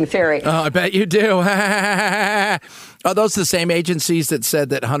working theory. Oh, I bet you do. Are those the same agencies that said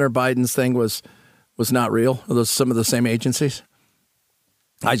that Hunter Biden's thing was not real? Are those some of the same agencies?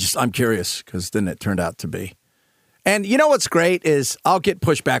 I'm curious, because then it turned out to be. And you know what's great is I'll get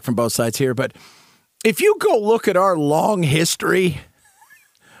pushback from both sides here, but if you go look at our long history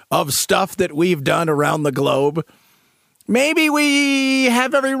of stuff that we've done around the globe, maybe we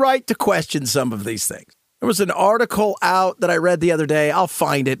have every right to question some of these things. There was an article out that I read the other day. I'll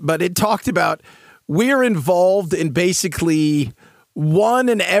find it, but it talked about we're involved in basically one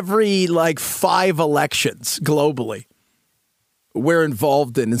in every 5 elections globally. We're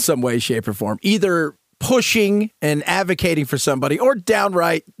involved in some way, shape, or form, either pushing and advocating for somebody or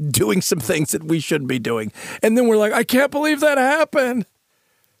downright doing some things that we shouldn't be doing. And then we're like, I can't believe that happened.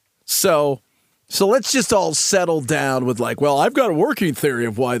 So let's just all settle down with well, I've got a working theory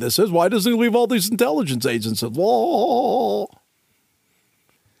of why this is. Why doesn't he leave all these intelligence agencies? Whoa.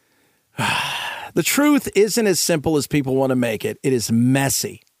 The truth isn't as simple as people want to make it. It is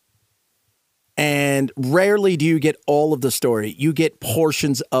messy. And rarely do you get all of the story. You get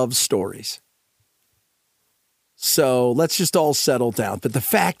portions of stories. So let's just all settle down. But the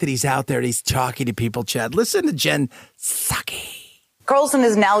fact that he's out there and he's talking to people, Chad, listen to Jen Psaki. Carlson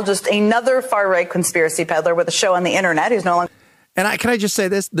is now just another far-right conspiracy peddler with a show on the internet who's no longer... And can I just say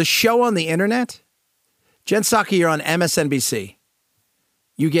this? The show on the internet, Jen Psaki, you're on MSNBC.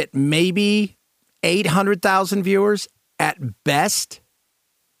 You get maybe 800,000 viewers at best,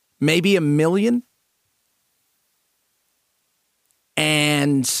 maybe 1 million.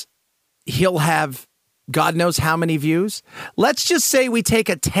 And he'll have God knows how many views. Let's just say we take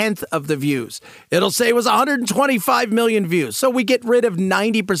 1/10 of the views. It'll say it was 125 million views. So we get rid of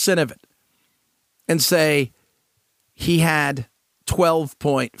 90% of it and say he had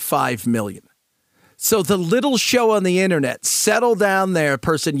 12.5 million. So the little show on the internet, settle down there,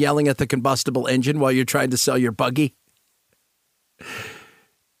 person yelling at the combustible engine while you're trying to sell your buggy.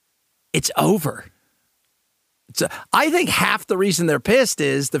 It's over. I think half the reason they're pissed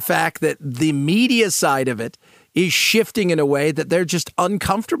is the fact that the media side of it is shifting in a way that they're just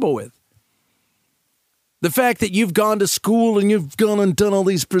uncomfortable with. The fact that you've gone to school and you've gone and done all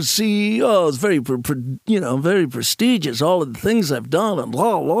these it's very, very prestigious, all of the things I've done and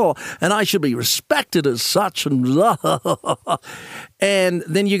blah, and I should be respected as such and blah. And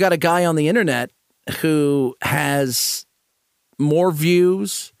then you got a guy on the internet who has more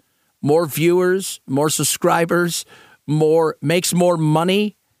views, more viewers, more subscribers, makes more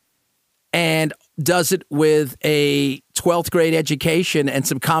money, and does it with a 12th grade education and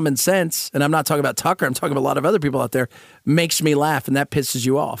some common sense. And I'm not talking about Tucker. I'm talking about a lot of other people out there. Makes me laugh, and that pisses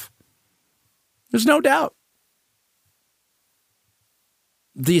you off. There's no doubt.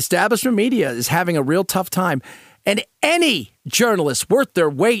 The establishment media is having a real tough time. And any journalist worth their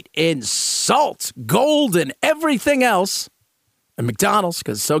weight in salt, gold, and everything else, and McDonald's,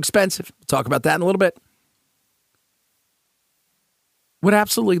 because it's so expensive. We'll talk about that in a little bit. Would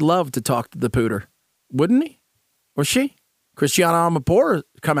absolutely love to talk to the pooter, wouldn't he? Or she? Christiana Amanpour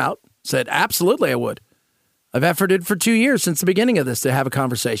come out, said, absolutely I would. I've efforted for 2 years since the beginning of this to have a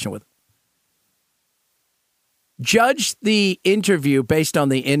conversation with him. Judge the interview based on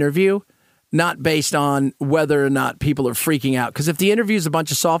the interview, not based on whether or not people are freaking out. Because if the interview is a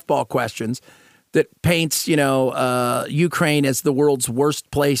bunch of softball questions that paints, Ukraine as the world's worst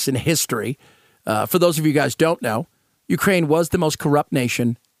place in history, for those of you guys who don't know, Ukraine was the most corrupt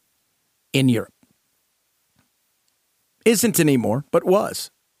nation in Europe. Isn't anymore, but was.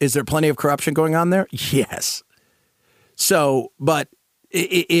 Is there plenty of corruption going on there? Yes. So, but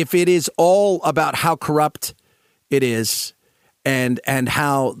if it is all about how corrupt it is and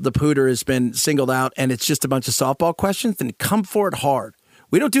how the pooter has been singled out and it's just a bunch of softball questions, then come for it hard.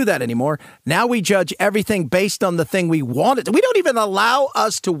 We don't do that anymore. Now we judge everything based on the thing we wanted. We don't even allow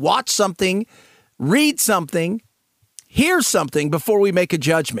us to watch something, read something, hear something before we make a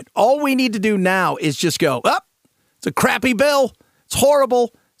judgment. All we need to do now is just go, it's a crappy bill. It's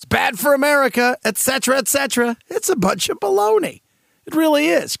horrible. It's bad for America, et cetera, et cetera. It's a bunch of baloney. It really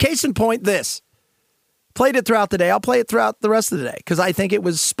is. Case in point, this. Played it throughout the day. I'll play it throughout the rest of the day because I think it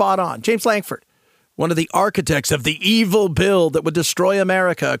was spot on. James Lankford, one of the architects of the evil bill that would destroy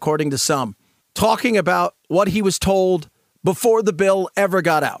America, according to some, talking about what he was told before the bill ever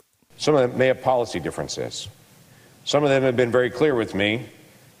got out. Some of them may have policy differences. Some of them have been very clear with me.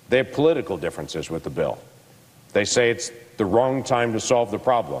 They have political differences with the bill. They say it's the wrong time to solve the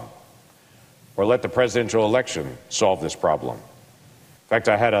problem or let the presidential election solve this problem. In fact,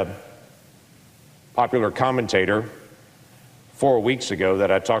 I had a popular commentator 4 weeks ago that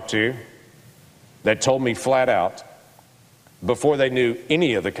I talked to that told me flat out, before they knew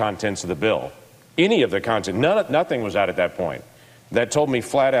any of the contents of the bill, nothing was out at that point, that told me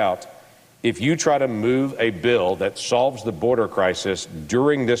flat out, if you try to move a bill that solves the border crisis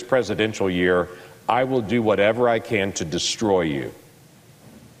during this presidential year, I will do whatever I can to destroy you.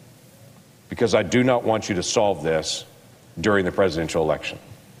 Because I do not want you to solve this during the presidential election.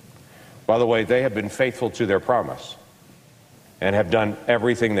 By the way, they have been faithful to their promise and have done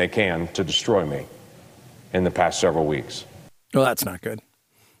everything they can to destroy me in the past several weeks. Well, that's not good.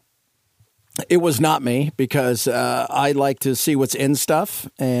 It was not me because I like to see what's in stuff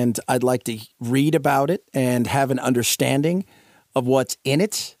and I'd like to read about it and have an understanding of what's in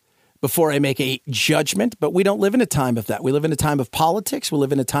it before I make a judgment. But we don't live in a time of that. We live in a time of politics. We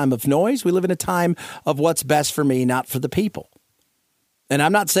live in a time of noise. We live in a time of what's best for me, not for the people. And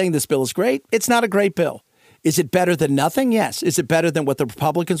I'm not saying this bill is great. It's not a great bill. Is it better than nothing? Yes. Is it better than what the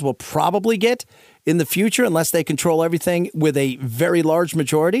Republicans will probably get in the future unless they control everything with a very large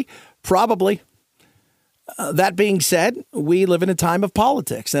majority? Probably. That being said, we live in a time of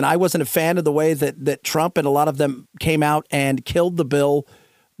politics. And I wasn't a fan of the way that Trump and a lot of them came out and killed the bill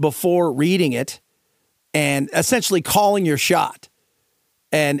before reading it and essentially calling your shot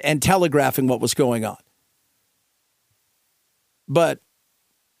and telegraphing what was going on. But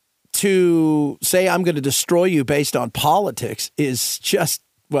to say I'm going to destroy you based on politics is just,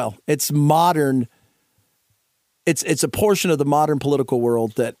 well, it's modern. It's a portion of the modern political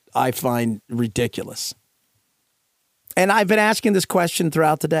world that I find ridiculous. And I've been asking this question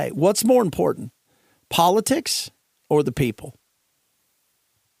throughout the day. What's more important, politics or the people?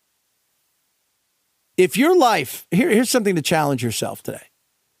 If your life, here's something to challenge yourself today.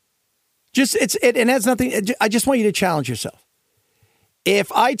 It has nothing. I just want you to challenge yourself.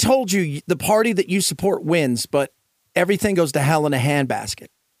 If I told you the party that you support wins, but everything goes to hell in a handbasket,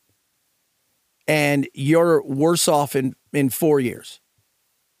 and you're worse off in 4 years,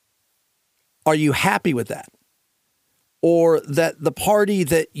 are you happy with that? Or that the party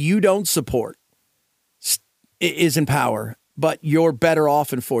that you don't support is in power, but you're better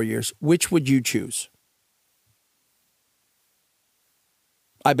off in 4 years, which would you choose?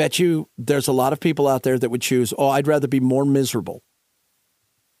 I bet you there's a lot of people out there that would choose, I'd rather be more miserable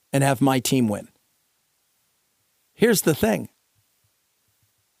and have my team win. Here's the thing.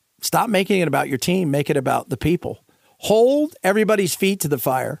 Stop making it about your team. Make it about the people. Hold everybody's feet to the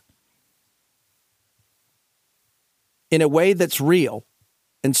fire in a way that's real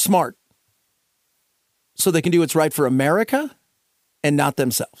and smart so they can do what's right for America and not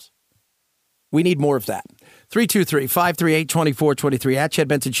themselves. We need more of that. 323-538-2423 at Chad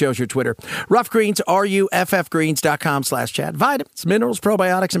Benson Show's your Twitter. Rough Greens, ruffgreens.com/Chad. Vitamins, minerals,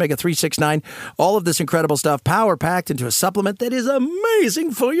 probiotics, omega-3, 6, 9. All of this incredible stuff power-packed into a supplement that is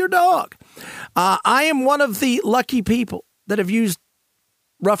amazing for your dog. I am one of the lucky people that have used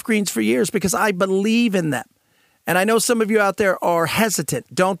Rough Greens for years because I believe in them. And I know some of you out there are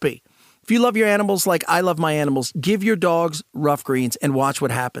hesitant. Don't be. If you love your animals like I love my animals, give your dogs Rough Greens and watch what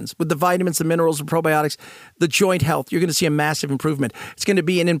happens. With the vitamins, the minerals, the probiotics, the joint health, you're going to see a massive improvement. It's going to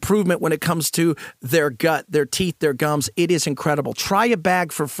be an improvement when it comes to their gut, their teeth, their gums. It is incredible. Try a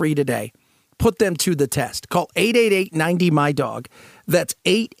bag for free today. Put them to the test. Call 888-90-MY-DOG. That's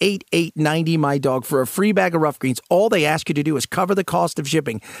 888-90-MY-DOG for a free bag of Rough Greens. All they ask you to do is cover the cost of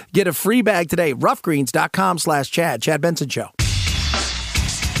shipping. Get a free bag today. Roughgreens.com/Chad. Chad Benson Show.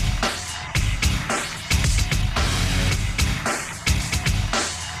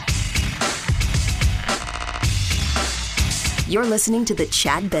 You're listening to The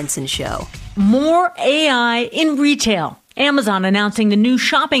Chad Benson Show. More AI in retail. Amazon announcing the new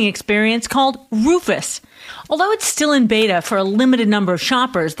shopping experience called Rufus. Although it's still in beta for a limited number of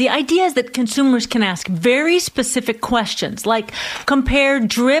shoppers, the idea is that consumers can ask very specific questions, like compare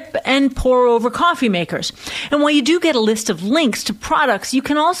drip and pour over coffee makers. And while you do get a list of links to products, you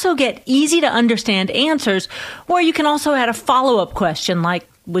can also get easy to understand answers, or you can also add a follow-up question like,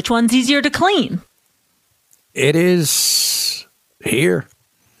 which one's easier to clean? It is here.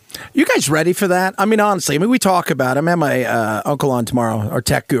 You guys ready for that? I mean, honestly, we talk about, I'm at my uncle on tomorrow, our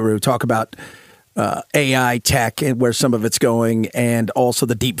tech guru, talk about AI tech and where some of it's going, and also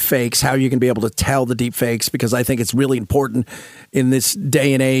the deep fakes, how you can be able to tell the deep fakes, because I think it's really important in this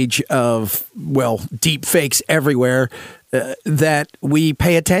day and age of, deep fakes everywhere, that we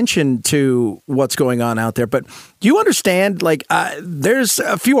pay attention to what's going on out there. But do you understand, there's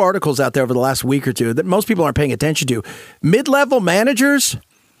a few articles out there over the last week or two that most people aren't paying attention to. Mid-level managers,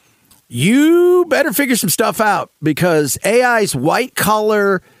 you better figure some stuff out, because AI's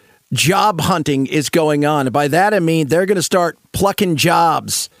white-collar job hunting is going on. And by that, I mean they're going to start plucking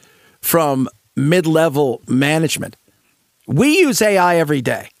jobs from mid-level management. We use AI every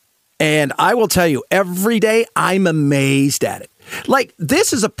day. And I will tell you, every day I'm amazed at it.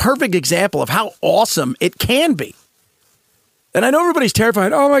 This is a perfect example of how awesome it can be. And I know everybody's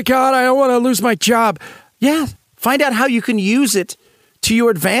terrified. Oh, my God, I don't want to lose my job. Yeah, find out how you can use it to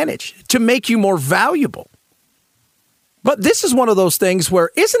your advantage, to make you more valuable. But this is one of those things where,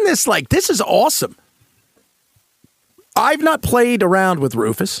 isn't this this is awesome? I've not played around with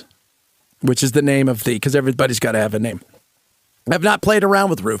Rufus, which is the name of because everybody's got to have a name. I've not played around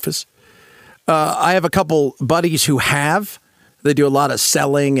with Rufus. I have a couple buddies who have. They do a lot of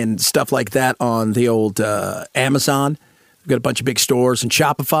selling and stuff like that on the old Amazon. They've got a bunch of big stores and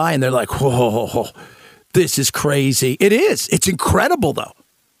Shopify, and they're like, whoa, this is crazy. It is. It's incredible, though.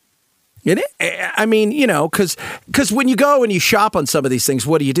 I mean, because when you go and you shop on some of these things,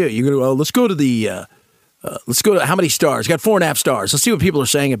 what do? You go, let's go to how many stars? Got 4.5 stars. Let's see what people are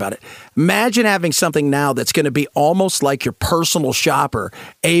saying about it. Imagine having something now that's going to be almost like your personal shopper,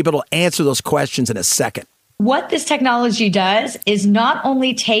 able to answer those questions in a second. What this technology does is not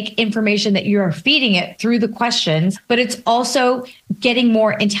only take information that you're feeding it through the questions, but it's also getting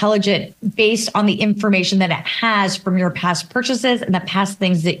more intelligent based on the information that it has from your past purchases and the past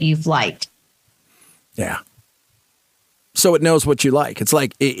things that you've liked. Yeah. So it knows what you like. It's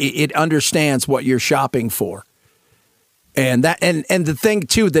like it understands what you're shopping for. And that and the thing,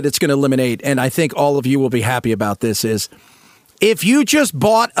 too, that it's going to eliminate, and I think all of you will be happy about this, is if you just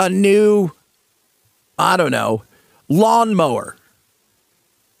bought a new, lawnmower,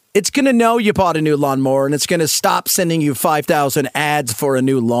 it's going to know you bought a new lawnmower, and it's going to stop sending you 5,000 ads for a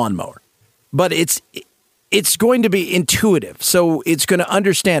new lawnmower. But it's going to be intuitive. So it's going to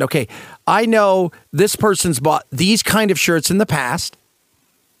understand, okay, I know this person's bought these kind of shirts in the past,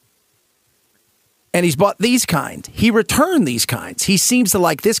 and he's bought these kind. He returned these kinds. He seems to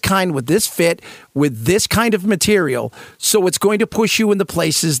like this kind with this fit, with this kind of material. So it's going to push you in the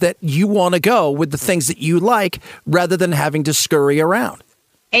places that you want to go with the things that you like, rather than having to scurry around.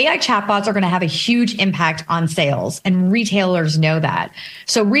 AI chatbots are going to have a huge impact on sales, and retailers know that.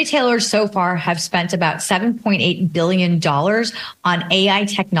 So retailers so far have spent about $7.8 billion on AI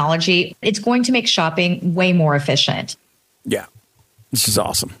technology. It's going to make shopping way more efficient. Yeah, this is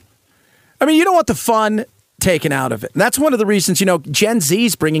awesome. I mean, you don't want the fun taken out of it. And that's one of the reasons, Gen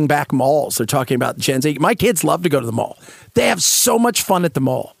Z's bringing back malls. They're talking about Gen Z. My kids love to go to the mall. They have so much fun at the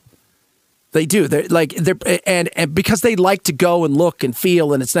mall. They do. And because they like to go and look and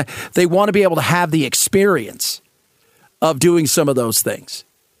feel, and they want to be able to have the experience of doing some of those things.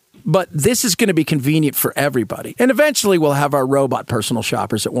 But this is going to be convenient for everybody. And eventually we'll have our robot personal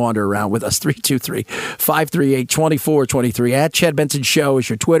shoppers that wander around with us. 323-538-2423. At Chad Benson Show is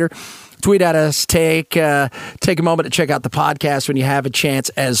your Twitter. Tweet at us. Take a moment to check out the podcast when you have a chance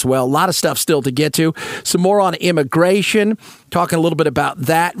as well. A lot of stuff still to get to. Some more on immigration. Talking a little bit about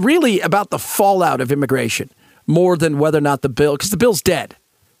that. Really about the fallout of immigration. More than whether or not the bill, because the bill's dead.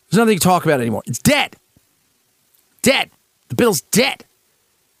 There's nothing to talk about anymore. It's dead. Dead. The bill's dead.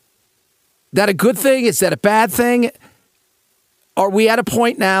 That a good thing? Is that a bad thing? Are we at a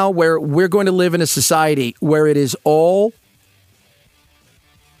point now where we're going to live in a society where it is all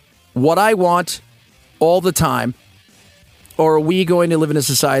what I want all the time? Or are we going to live in a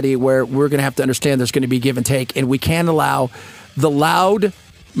society where we're going to have to understand there's going to be give and take, and we can't allow the loud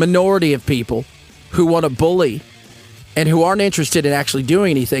minority of people who want to bully and who aren't interested in actually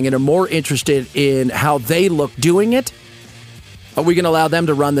doing anything and are more interested in how they look doing it? Are we going to allow them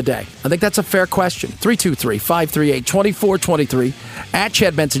to run the day? I think that's a fair question. 323-538-2423. At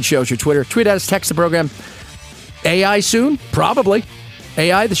Chad Benson Show is your Twitter. Tweet at us, text the program. AI soon? Probably.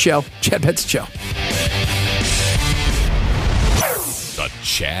 AI the show. Chad Benson Show. The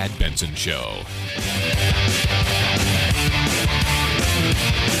Chad Benson Show.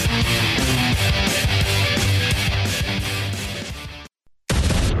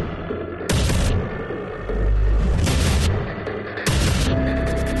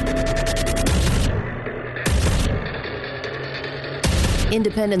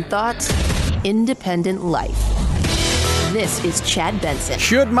 Independent thoughts, independent life. This is Chad Benson.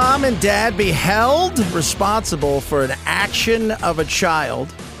 Should mom and dad be held responsible for an action of a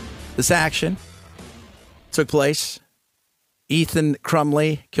child? This action took place. Ethan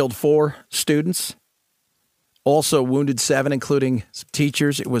Crumbley killed 4 students, also wounded 7, including some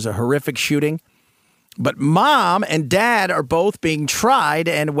teachers. It was a horrific shooting. But mom and dad are both being tried,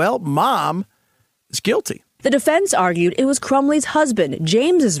 and, well, mom is guilty. The defense argued it was Crumbley's husband,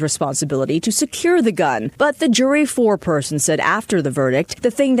 James's responsibility to secure the gun. But the jury foreperson said after the verdict,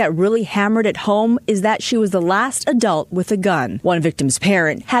 the thing that really hammered it home is that she was the last adult with a gun. One victim's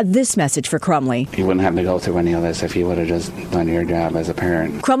parent had this message for Crumbley. You wouldn't have to go through any of this if you would have just done your job as a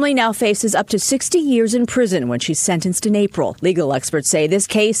parent. Crumbley now faces up to 60 years in prison when she's sentenced in April. Legal experts say this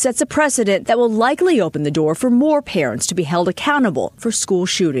case sets a precedent that will likely open the door for more parents to be held accountable for school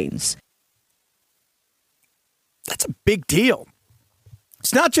shootings. That's a big deal.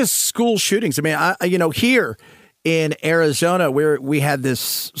 It's not just school shootings. I mean, here in Arizona, where we had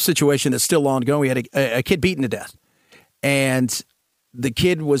this situation that's still ongoing, we had a kid beaten to death. And the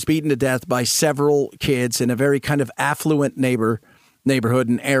kid was beaten to death by several kids in a very kind of affluent neighborhood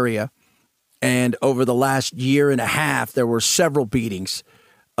and area. And over the last year and a half, there were several beatings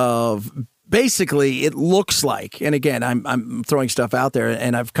of basically, it looks like, and again, I'm throwing stuff out there,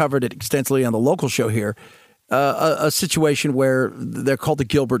 and I've covered it extensively on the local show here, a situation where they're called the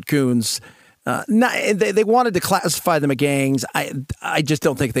Gilbert Goons. They wanted to classify them as gangs. I just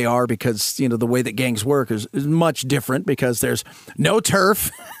don't think they are, because the way that gangs work is much different, because there's no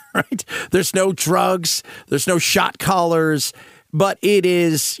turf, right? There's no drugs. There's no shot callers. But it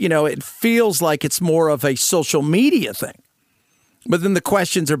is, it feels like it's more of a social media thing. But then the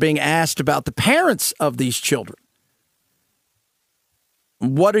questions are being asked about the parents of these children.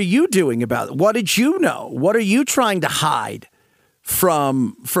 What are you doing about it? What did you know? What are you trying to hide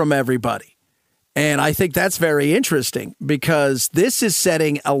from everybody? And I think that's very interesting, because this is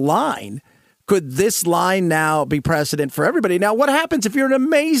setting a line. Could this line now be precedent for everybody? Now, what happens if you're an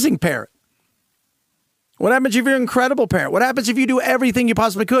amazing parent? What happens if you're an incredible parent? What happens if you do everything you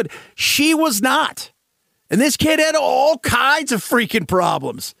possibly could? She was not. And this kid had all kinds of freaking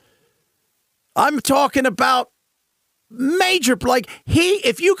problems. I'm talking about major,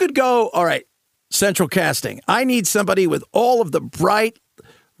 if you could go, all right, central casting, I need somebody with all of the bright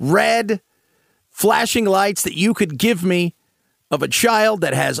red flashing lights that you could give me of a child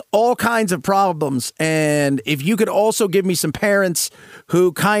that has all kinds of problems. And if you could also give me some parents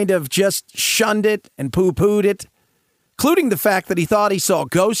who kind of just shunned it and poo-pooed it, including the fact that he thought he saw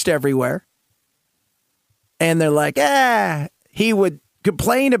ghosts everywhere. And they're like, he would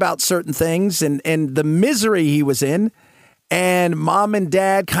complain about certain things and the misery he was in. And mom and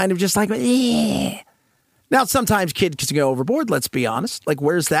dad kind of just like, eh. Now, sometimes kids can go overboard, let's be honest. Like,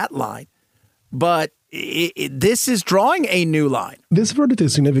 where's that line? But this is drawing a new line. This verdict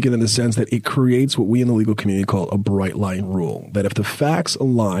is significant in the sense that it creates what we in the legal community call a bright line rule, that if the facts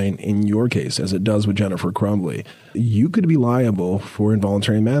align in your case, as it does with Jennifer Crumbley, you could be liable for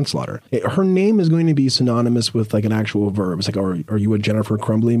involuntary manslaughter. Her name is going to be synonymous with like an actual verb. It's like, are you a Jennifer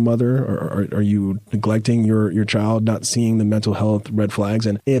Crumbley mother? Or are you neglecting your child, not seeing the mental health red flags?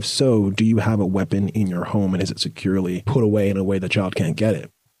 And if so, do you have a weapon in your home, and is it securely put away in a way the child can't get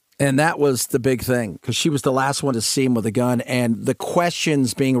it? And that was the big thing, because she was the last one to see him with a gun. And the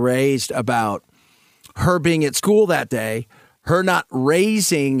questions being raised about her being at school that day, her not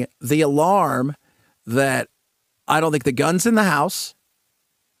raising the alarm that I don't think the gun's in the house,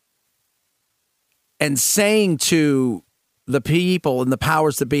 and saying to the people and the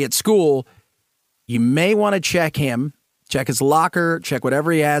powers that be at school, you may want to check him, check his locker, check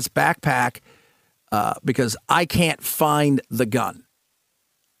whatever he has, backpack, because I can't find the gun.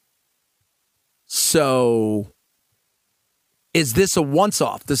 So is this a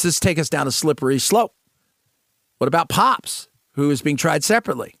once-off? Does this take us down a slippery slope? What about Pops, who is being tried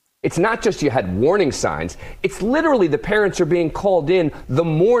separately? It's not just you had warning signs. It's literally the parents are being called in the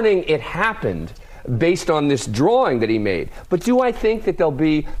morning it happened based on this drawing that he made. But do I think that there'll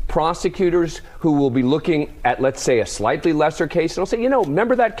be prosecutors who will be looking at, let's say, a slightly lesser case, and they'll say,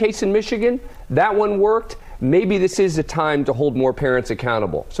 remember that case in Michigan? That one worked. Maybe this is a time to hold more parents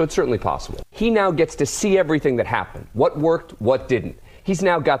accountable. So it's certainly possible. He now gets to see everything that happened. What worked, what didn't. He's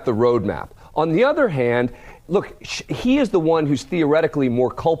now got the roadmap. On the other hand, look, he is the one who's theoretically more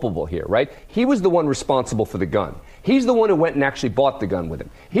culpable here, right? He was the one responsible for the gun. He's the one who went and actually bought the gun with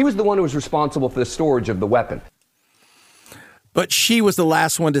him. He was the one who was responsible for the storage of the weapon. But she was the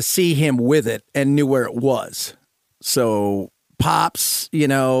last one to see him with it and knew where it was. So Pops, he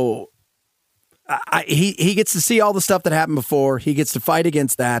gets to see all the stuff that happened before. He gets to fight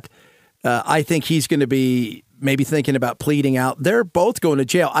against that. I think he's going to be maybe thinking about pleading out. They're both going to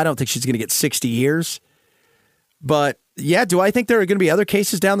jail. I don't think she's going to get 60 years. But, yeah, do I think there are going to be other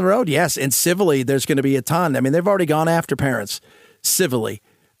cases down the road? Yes, and civilly there's going to be a ton. I mean, they've already gone after parents civilly.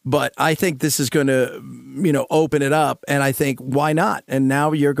 But I think this is going to, open it up. And I think, why not? And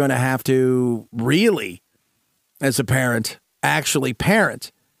now you're going to have to really, as a parent, actually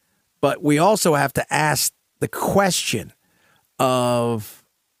parent. But we also have to ask the question of,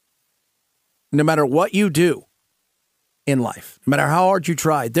 no matter what you do in life, no matter how hard you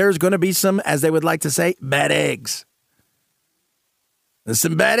try, there's going to be some, as they would like to say, bad eggs. There's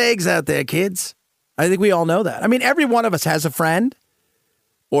some bad eggs out there, kids. I think we all know that. I mean, every one of us has a friend,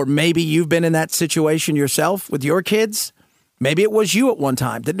 or maybe you've been in that situation yourself with your kids. Maybe it was you at one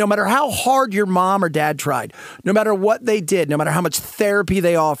time, that no matter how hard your mom or dad tried, no matter what they did, no matter how much therapy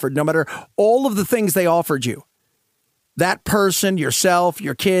they offered, no matter all of the things they offered you, that person, yourself,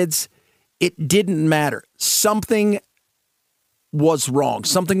 your kids, it didn't matter. Something was wrong.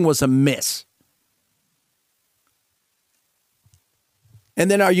 Something was amiss. And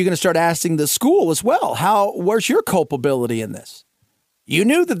then are you going to start asking the school as well, where's your culpability in this? You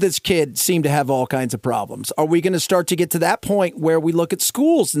knew that this kid seemed to have all kinds of problems. Are we going to start to get to that point where we look at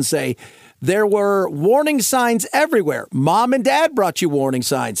schools and say, there were warning signs everywhere. Mom and dad brought you warning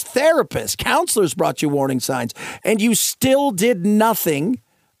signs. Therapists, counselors brought you warning signs. And you still did nothing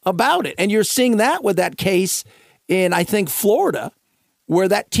about it. And you're seeing that with that case in, I think, Florida, where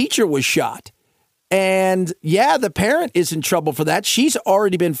that teacher was shot. And yeah, the parent is in trouble for that. She's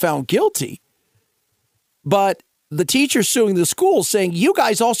already been found guilty. But the teacher suing the school saying, you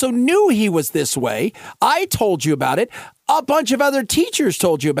guys also knew he was this way. I told you about it. A bunch of other teachers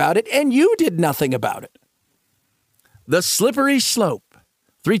told you about it, and you did nothing about it. The slippery slope.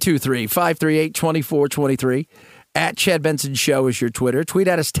 323-538-2423. At Chad Benson Show is your Twitter. Tweet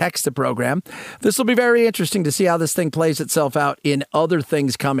at us, text the program. This will be very interesting to see how this thing plays itself out in other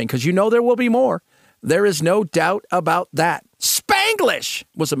things coming, because there will be more. There is no doubt about that. Spanglish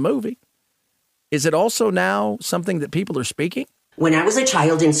was a movie. Is it also now something that people are speaking? When I was a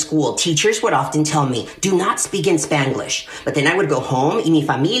child in school, teachers would often tell me, do not speak in Spanglish. But then I would go home y mi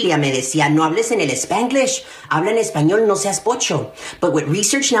familia me decía, no hables en el Spanglish, habla en español, no seas pocho. But what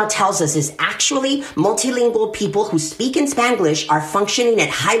research now tells us is actually multilingual people who speak in Spanglish are functioning at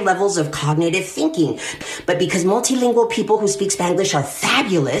high levels of cognitive thinking. But because multilingual people who speak Spanglish are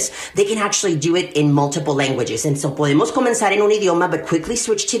fabulous, they can actually do it in multiple languages. And so podemos comenzar en un idioma, but quickly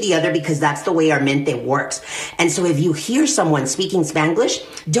switch to the other because that's the way our mente works. And so if you hear someone speaking Spanglish,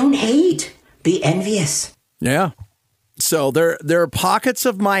 don't hate, be envious. Yeah. So there are pockets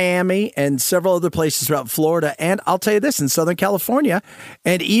of Miami and several other places throughout Florida, and I'll tell you this, in Southern California,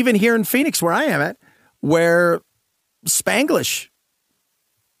 and even here in Phoenix, where I am at, where Spanglish,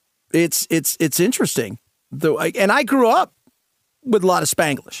 it's interesting. And I grew up with a lot of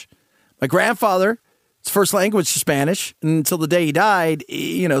Spanglish. My grandfather, his first language was Spanish, and until the day he died,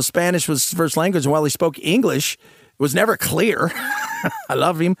 Spanish was his first language, and while he spoke English, it was never clear. I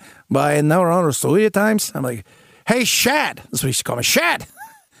love him, but I never understood at times. I'm like, hey, Shad. That's what he used to call me, Shad.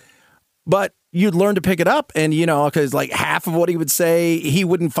 But you'd learn to pick it up, and, because like half of what he would say, he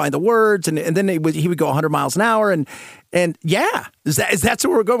wouldn't find the words, and then he would go 100 miles an hour, and yeah, that's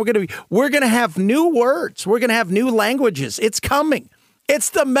where we're going. We're going to have new words. We're going to have new languages. It's coming.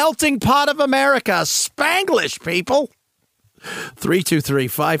 It's the melting pot of America. Spanglish, people.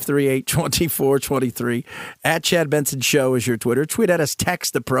 323-538-2423. At Chad Benson Show is your Twitter. Tweet at us,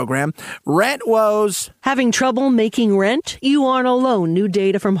 text the program. Rent woes. Having trouble making rent? You aren't alone. New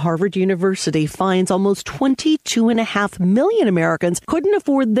data from Harvard University finds almost 22.5 million Americans couldn't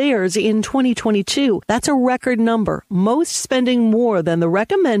afford theirs in 2022. That's a record number, most spending more than the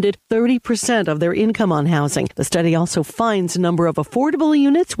recommended 30% of their income on housing. The study also finds the number of affordable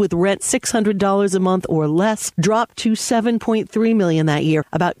units with rent $600 a month or less dropped to 7.3 million that year,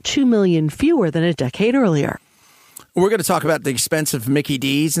 about 2 million fewer than a decade earlier. We're going to talk about the expensive Mickey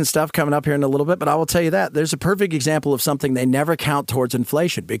D's and stuff coming up here in a little bit, but I will tell you that there's a perfect example of something they never count towards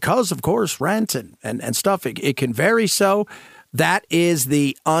inflation because, of course, rent and stuff, it can vary. So that is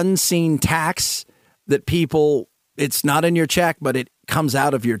the unseen tax that people, it's not in your check, but it comes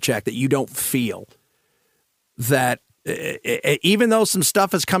out of your check that you don't feel. That even though some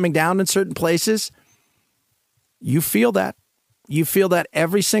stuff is coming down in certain places, you feel that. You feel that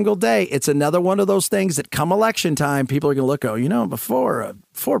every single day. It's another one of those things that come election time, people are going to look, before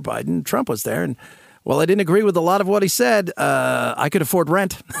Biden, Trump was there. And while I didn't agree with a lot of what he said, I could afford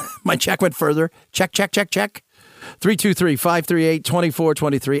rent. My check went further. Check.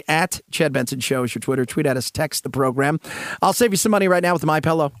 323-538-2423. At Chad Benson Show is your Twitter. Tweet at us, text the program. I'll save you some money right now with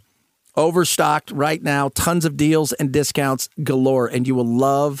MyPillow. Overstocked right now. Tons of deals and discounts galore. And you will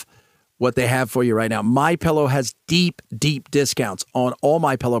love what they have for you right now. MyPillow has deep, deep discounts on all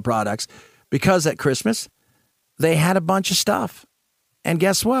MyPillow products because at Christmas, they had a bunch of stuff. And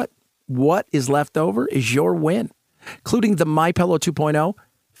guess what? What is left over is your win, including the MyPillow 2.0,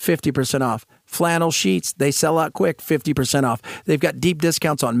 50% off. Flannel sheets, they sell out quick, 50% off. They've got deep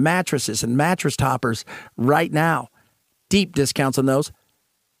discounts on mattresses and mattress toppers right now. Deep discounts on those.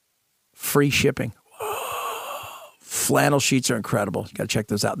 Free shipping. Flannel sheets are incredible. You got to check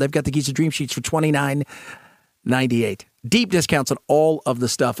those out. They've got the Giza Dream Sheets for $29.98. Deep discounts on all of the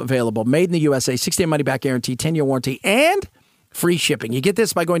stuff available. Made in the USA, 6-day money-back guarantee, 10-year warranty, and free shipping. You get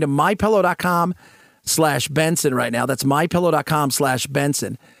this by going to mypillow.com/Benson right now. That's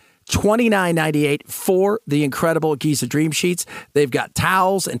mypillow.com/Benson. $29.98 for the incredible Giza Dream Sheets. They've got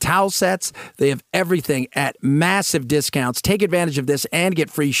towels and towel sets. They have everything at massive discounts. Take advantage of this and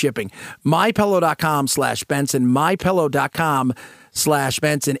get free shipping. mypillow.com/Benson.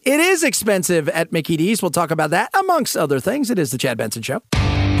 mypillow.com/Benson. It is expensive at Mickey D's. We'll talk about that amongst other things. It is the Chad Benson Show.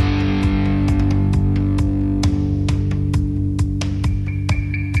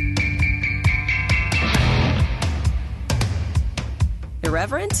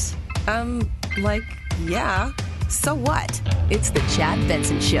 Irreverence? Yeah. So what? It's the Chad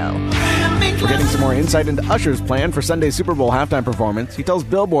Benson Show. We're getting some more insight into Usher's plan for Sunday's Super Bowl halftime performance. He tells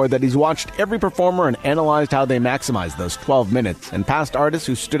Billboard that he's watched every performer and analyzed how they maximize those 12 minutes. And past artists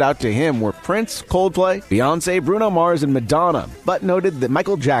who stood out to him were Prince, Coldplay, Beyonce, Bruno Mars, and Madonna. But noted that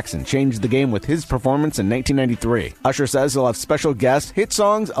Michael Jackson changed the game with his performance in 1993. Usher says he'll have special guests, hit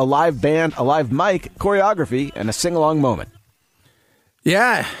songs, a live band, a live mic, choreography, and a sing-along moment.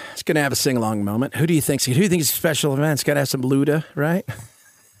 Yeah, it's going to have a sing-along moment. Who do you think is a special event? It's got to have some Luda, right?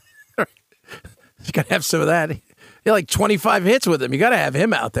 You got to have some of that. You're like 25 hits with him. You got to have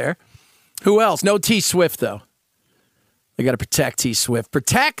him out there. Who else? No T Swift, though. They got to protect T Swift.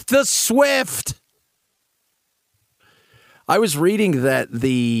 Protect the Swift! I was reading that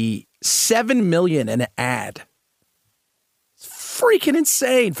the $7 million in an ad. It's freaking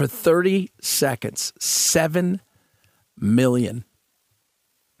insane for 30 seconds. $7 million.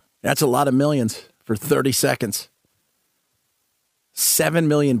 That's a lot of millions for 30 seconds. $7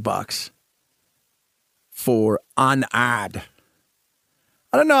 million for an ad.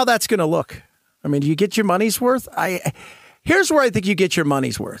 I don't know how that's going to look. I mean, do you get your money's worth? Here's where I think you get your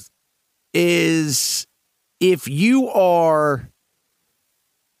money's worth is if you are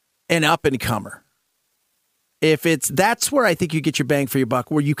an up-and-comer. That's where I think you get your bang for your buck,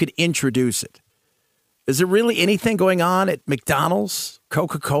 where you could introduce it. Is there really anything going on at McDonald's,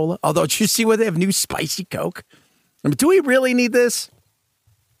 Coca-Cola? Although, did you see where they have new spicy Coke? I mean, do we really need this?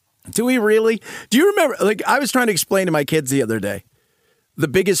 Do we really? Do you remember, like, I was trying to explain to my kids the other day, the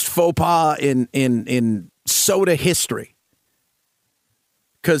biggest faux pas in soda history.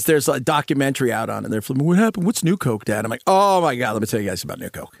 Because there's a documentary out on it. They're flipping, what happened? What's New Coke, Dad? I'm like, oh, my God, let me tell you guys about New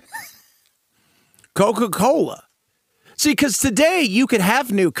Coke. Coca-Cola. See, because today you could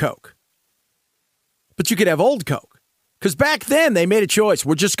have New Coke, but you could have old Coke. Because back then they made a choice.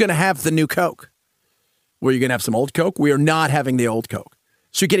 We're just going to have the New Coke. Were you going to have some old Coke? We are not having the old Coke.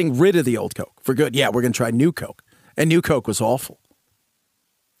 So you're getting rid of the old Coke for good. Yeah, we're going to try New Coke. And New Coke was awful.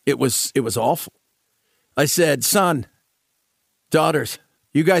 It was awful. I said, son, daughters,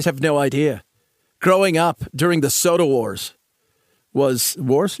 you guys have no idea. Growing up during the soda wars was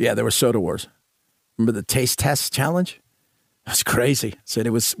wars? Yeah, there were soda wars. Remember the taste test challenge? That was crazy. Said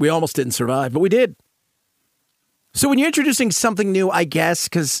we almost didn't survive, but we did. So when you're introducing something new, I guess,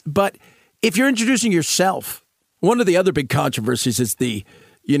 but if you're introducing yourself, one of the other big controversies is the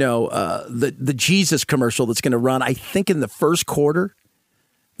Jesus commercial that's going to run, I think, in the first quarter.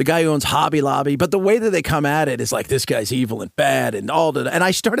 The guy who owns Hobby Lobby. But the way that they come at it is like, this guy's evil and bad and all that. And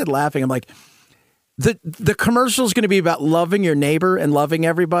I started laughing. I'm like, the commercial is going to be about loving your neighbor and loving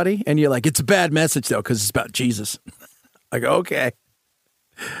everybody. And you're like, it's a bad message, though, because it's about Jesus. I go, okay.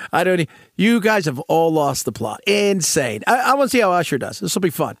 You guys have all lost the plot. Insane. I want to see how Usher does. This will be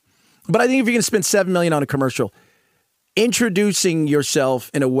fun. But I think if you're going to spend $7 million on a commercial, introducing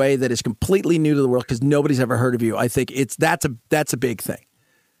yourself in a way that is completely new to the world because nobody's ever heard of you, I think that's a big thing.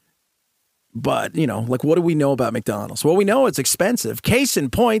 But, like, what do we know about McDonald's? Well, we know it's expensive. Case in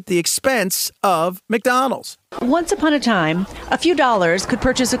point, the expense of McDonald's. Once upon a time, a few dollars could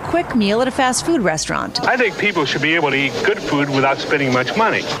purchase a quick meal at a fast food restaurant. I think people should be able to eat good food without spending much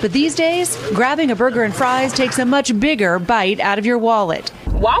money. But these days, grabbing a burger and fries takes a much bigger bite out of your wallet.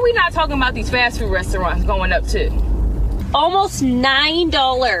 Why are we not talking about these fast food restaurants going up too? Almost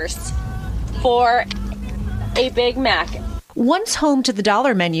 $9 for a Big Mac. Once home to the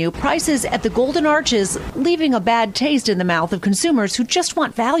dollar menu, prices at the Golden Arches leaving a bad taste in the mouth of consumers who just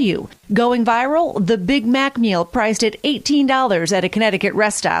want value. Going viral, the Big Mac meal priced at $18 at a Connecticut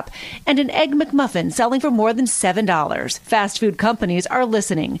rest stop, and an Egg McMuffin selling for more than $7. Fast food companies are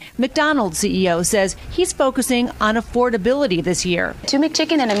listening. McDonald's CEO says he's focusing on affordability this year. 2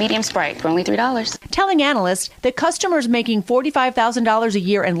 McChicken and a medium Sprite for only $3. Telling analysts that customers making $45,000 a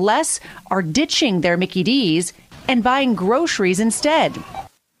year and less are ditching their Mickey D's and buying groceries instead.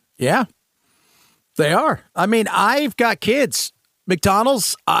 Yeah, they are. I mean, I've got kids.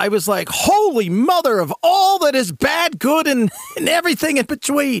 McDonald's, I was like, holy mother of all that is bad, good, and everything in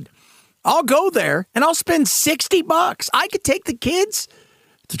between. I'll go there and I'll spend $60. I could take the kids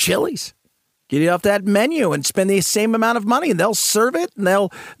to Chili's, get it off that menu and spend the same amount of money, and they'll serve it and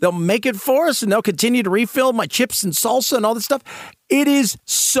they'll make it for us, and they'll continue to refill my chips and salsa and all this stuff. It is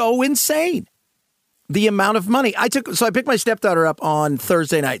so insane. The amount of money I picked my stepdaughter up on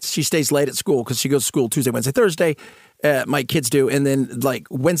Thursday nights. She stays late at school because she goes to school Tuesday, Wednesday, Thursday. My kids do. And then like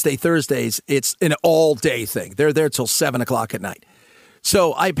Wednesday, Thursdays, it's an all day thing. They're there till 7:00 at night.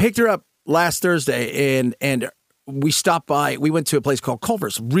 So I picked her up last Thursday and we stopped by. We went to a place called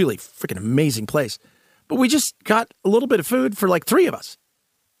Culver's, really freaking amazing place. But we just got a little bit of food for like 3 of us.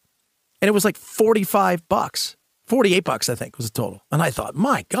 And it was like $45, $48, I think was the total. And I thought,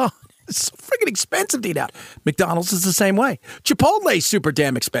 my God. It's so freaking expensive to eat out. McDonald's is the same way. Chipotle is super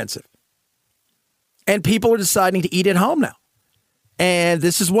damn expensive. And people are deciding to eat at home now. And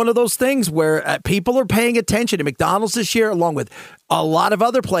this is one of those things where people are paying attention to McDonald's this year, along with a lot of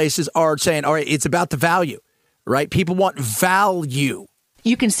other places are saying, all right, it's about the value, right? People want value.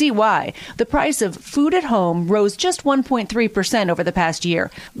 You can see why. The price of food at home rose just 1.3% over the past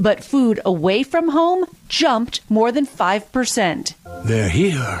year, but food away from home jumped more than 5%. They're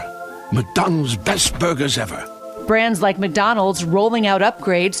here. McDonald's best burgers ever. Brands like McDonald's rolling out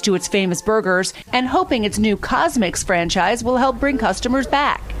upgrades to its famous burgers and hoping its new Cosmics franchise will help bring customers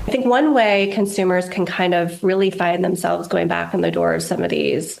back. I think one way consumers can kind of really find themselves going back in the door of some of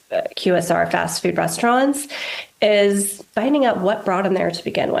these QSR fast food restaurants is finding out what brought them there to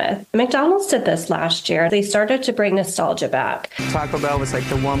begin with. McDonald's did this last year. They started to bring nostalgia back. Taco Bell was like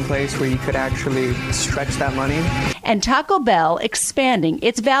the one place where you could actually stretch that money. And Taco Bell expanding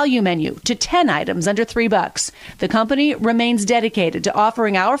its value menu to 10 items under $3. The company remains dedicated to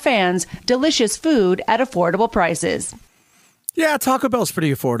offering our fans delicious food at affordable prices. Yeah, Taco Bell's pretty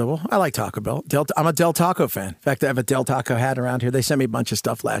affordable. I like Taco Bell. I'm a Del Taco fan. In fact, I have a Del Taco hat around here. They sent me a bunch of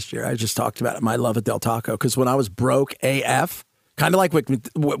stuff last year. I just talked about it. My love of Del Taco. Because when I was broke AF, kind of like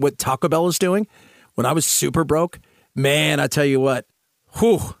what Taco Bell is doing, when I was super broke, man, I tell you what,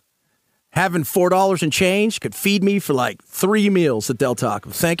 having $4 and change could feed me for like 3 meals at Del Taco.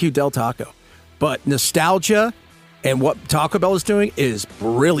 Thank you, Del Taco. But nostalgia and what Taco Bell is doing is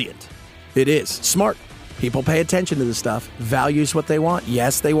brilliant. It is smart. People pay attention to this stuff. Value is what they want.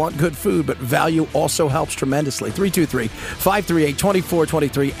 Yes, they want good food, but value also helps tremendously.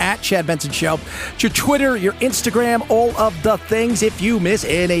 323-538-2423 at Chad Benson Show. It's your Twitter, your Instagram, all of the things. If you miss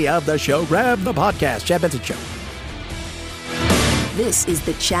any of the show, grab the podcast, Chad Benson Show. This is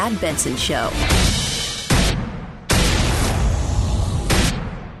the Chad Benson Show.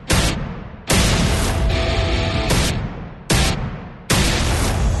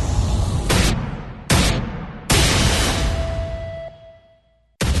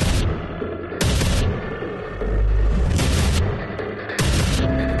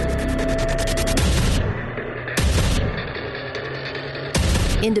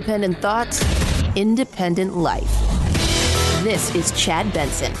 Independent thoughts, independent life. This is Chad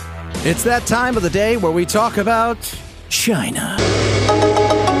Benson. It's that time of the day where we talk about China.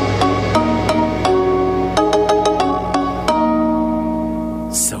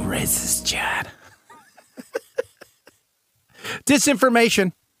 So racist, Chad.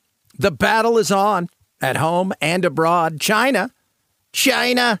 Disinformation. The battle is on at home and abroad. China.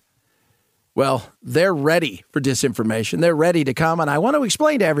 Well, they're ready for disinformation. They're ready to come. And I want to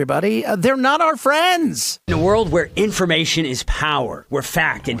explain to everybody, they're not our friends. In a world where information is power, where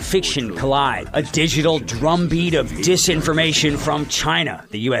fact and fiction collide, a digital drumbeat of disinformation from China,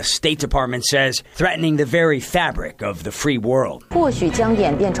 the U.S. State Department says, threatening the very fabric of the free world. One of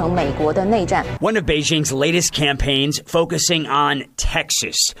Beijing's latest campaigns focusing on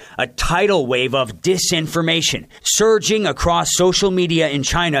Texas, a tidal wave of disinformation surging across social media in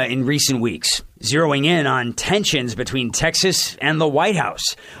China in recent weeks. Zeroing in on tensions between Texas and the White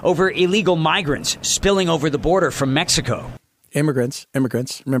House over illegal migrants spilling over the border from Mexico. Immigrants.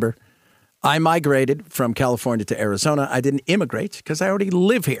 Remember, I migrated from California to Arizona. I didn't immigrate because I already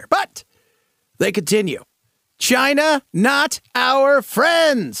live here. But they continue. China, not our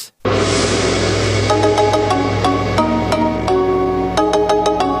friends.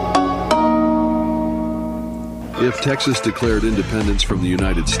 If Texas declared independence from the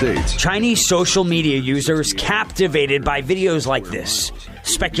United States. Chinese social media users captivated by videos like this,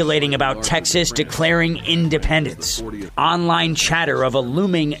 speculating about Texas declaring independence. Online chatter of a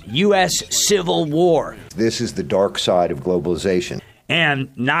looming U.S. civil war. This is the dark side of globalization.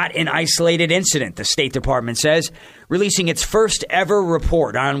 And not an isolated incident, the State Department says, releasing its first ever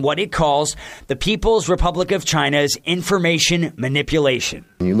report on what it calls the People's Republic of China's information manipulation.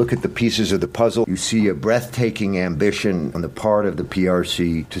 When you look at the pieces of the puzzle, you see a breathtaking ambition on the part of the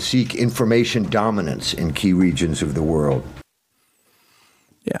PRC to seek information dominance in key regions of the world.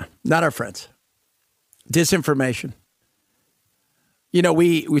 Yeah, not our friends. Disinformation. You know,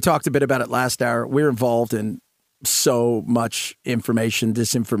 we talked a bit about it last hour. We're involved in so much information,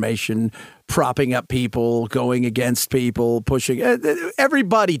 disinformation, propping up people, going against people, pushing.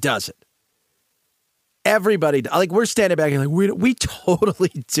 Everybody does it. Everybody. Like, we're standing back and like, we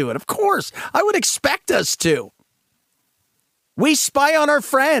totally do it. Of course. I would expect us to. We spy on our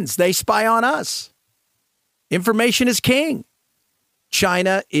friends. They spy on us. Information is king.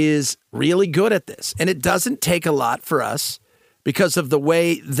 China is really good at this. And it doesn't take a lot for us because of the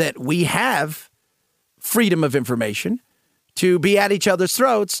way that we have freedom of information to be at each other's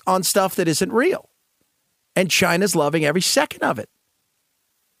throats on stuff that isn't real. And China's loving every second of it.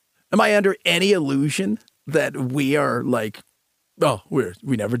 Am I under any illusion that we are like, oh, we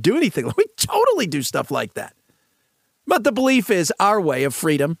never do anything? We totally do stuff like that. But the belief is our way of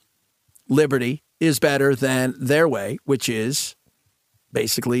freedom, liberty, is better than their way, which is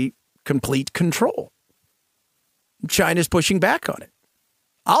basically complete control. China's pushing back on it.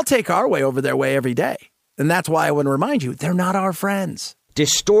 I'll take our way over their way every day. And that's why I want to remind you, they're not our friends.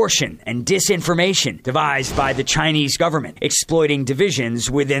 Distortion and disinformation devised by the Chinese government, exploiting divisions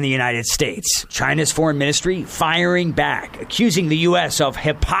within the United States. China's foreign ministry firing back, accusing the U.S. of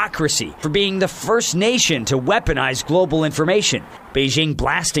hypocrisy for being the first nation to weaponize global information. Beijing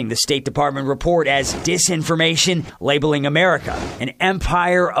blasting the State Department report as disinformation, labeling America an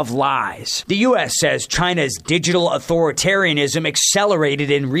empire of lies. The U.S. says China's digital authoritarianism accelerated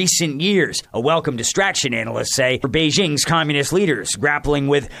in recent years, a welcome distraction, analysts say, for Beijing's communist leaders grappling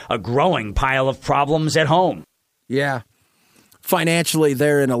with a growing pile of problems at home. Yeah. Financially,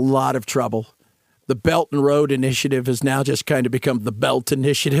 they're in a lot of trouble. The Belt and Road Initiative has now just kind of become the Belt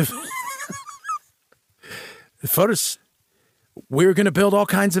Initiative. Photos. We're going to build all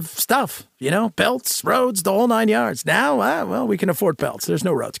kinds of stuff, you know, belts, roads, the whole 9 yards. Now, well, we can afford belts. There's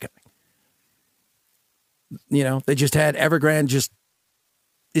no roads coming. You know, they just had Evergrande just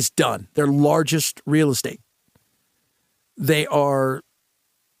is done. Their largest real estate. They are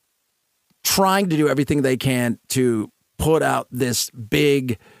trying to do everything they can to put out this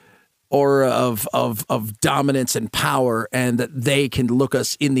big aura of dominance and power, and that they can look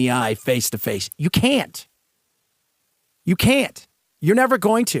us in the eye face to face. You can't. You can't. You're never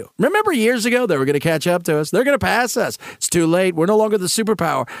going to. Remember years ago, they were going to catch up to us. They're going to pass us. It's too late. We're no longer the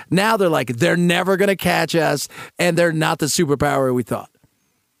superpower. Now they're like, they're never going to catch us, and they're not the superpower we thought.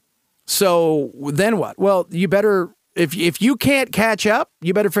 So then what? Well, you better, if you can't catch up,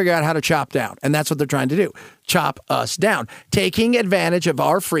 you better figure out how to chop down. And that's what they're trying to do. Chop us down. Taking advantage of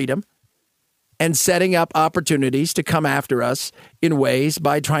our freedom and setting up opportunities to come after us in ways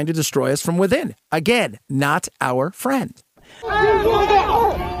by trying to destroy us from within. Again, not our friend.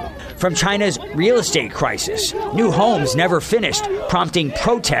 From China's real estate crisis, new homes never finished, prompting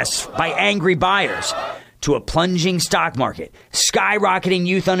protests by angry buyers, to a plunging stock market, skyrocketing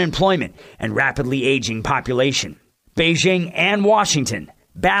youth unemployment, and rapidly aging population. Beijing and Washington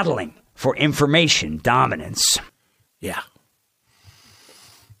battling for information dominance. Yeah.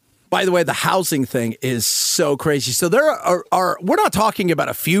 By the way, the housing thing is so crazy. So there are we're not talking about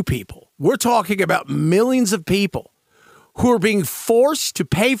a few people. We're talking about millions of people who are being forced to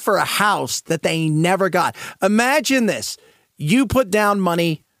pay for a house that they never got. Imagine this. You put down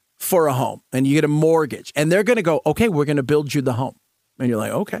money for a home and you get a mortgage and they're going to go, okay, we're going to build you the home. And you're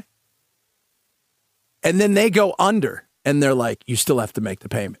like, okay. And then they go under and they're like, you still have to make the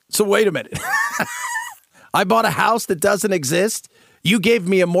payment. So wait a minute. I bought a house that doesn't exist. You gave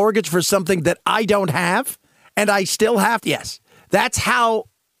me a mortgage for something that I don't have and I still have to. Yes, that's how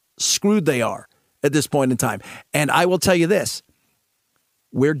screwed they are at this point in time. And I will tell you this,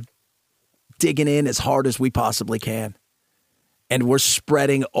 we're digging in as hard as we possibly can. And we're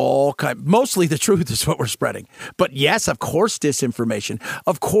spreading all kinds. Mostly the truth is what we're spreading. But yes, of course, disinformation.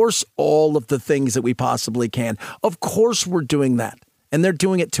 Of course, all of the things that we possibly can. Of course, we're doing that. And they're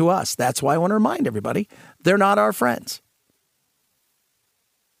doing it to us. That's why I want to remind everybody, they're not our friends.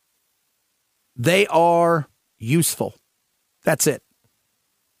 They are useful. That's it.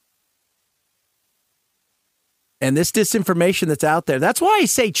 And this disinformation that's out there, that's why I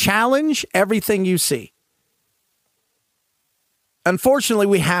say challenge everything you see. Unfortunately,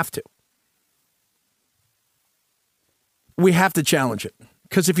 we have to. We have to challenge it.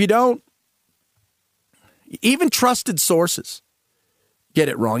 Because if you don't, even trusted sources get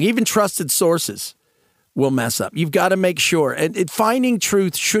it wrong. Even trusted sources will mess up. You've got to make sure. And finding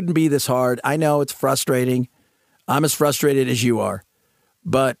truth shouldn't be this hard. I know it's frustrating. I'm as frustrated as you are.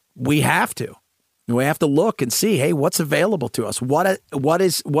 But we have to. We have to look and see, hey, what's available to us? What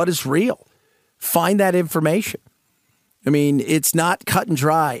is real? Find that information. I mean, it's not cut and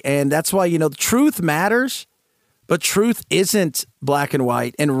dry. And that's why, truth matters, but truth isn't black and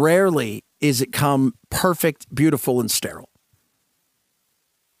white. And rarely is it come perfect, beautiful, and sterile.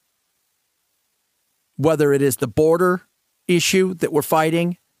 Whether it is the border issue that we're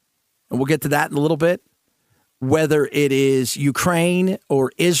fighting, and we'll get to that in a little bit, whether it is Ukraine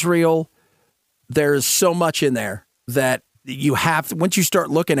or Israel, there's so much in there that you have to, once you start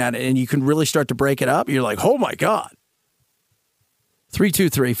looking at it and you can really start to break it up, you're like, oh my God.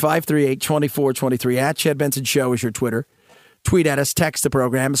 323-538-2423 at Chad Benson Show is your Twitter. Tweet at us, text the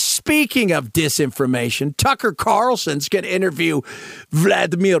program. Speaking of disinformation, Tucker Carlson's going to interview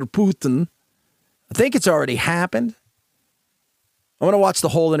Vladimir Putin. I think it's already happened. I want to watch the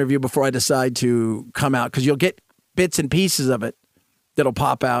whole interview before I decide to come out, because you'll get bits and pieces of it that'll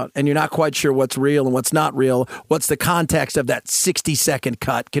pop out, and you're not quite sure what's real and what's not real. What's the context of that 60-second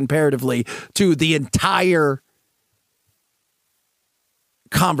cut comparatively to the entire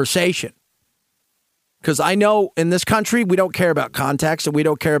conversation? Because I know in this country, we don't care about context, and we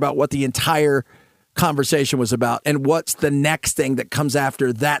don't care about what the entire conversation was about and what's the next thing that comes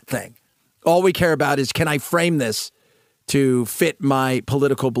after that thing. All we care about is, can I frame this to fit my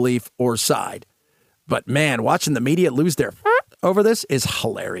political belief or side? But man, watching the media lose their over this is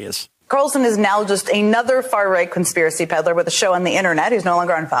hilarious. Carlson is now just another far-right conspiracy peddler with a show on the internet. He's no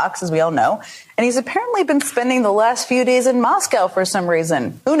longer on Fox, as we all know. And he's apparently been spending the last few days in Moscow for some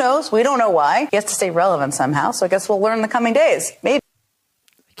reason. Who knows? We don't know why. He has to stay relevant somehow, so I guess we'll learn in the coming days. Maybe.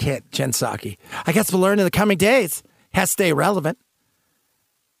 I can't, Jen Psaki. I guess we'll learn in the coming days. Has to stay relevant.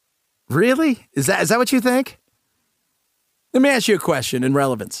 Really? Is that what you think? Let me ask you a question in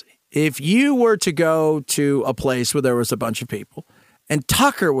relevancy. If you were to go to a place where there was a bunch of people, and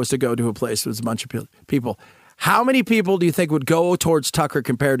Tucker was to go to a place where there was a bunch of people, how many people do you think would go towards Tucker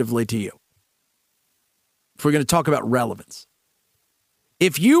comparatively to you? If we're going to talk about relevance.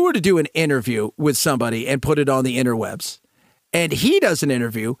 If you were to do an interview with somebody and put it on the interwebs, and he does an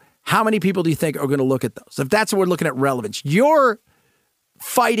interview, how many people do you think are going to look at those? If that's what we're looking at relevance, you're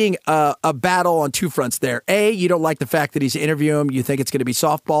fighting a battle on two fronts there. A, you don't like the fact that he's interviewing him. You think it's going to be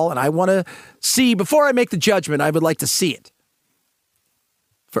softball. And I want to see, before I make the judgment, I would like to see it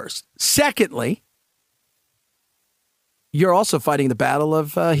first. Secondly, you're also fighting the battle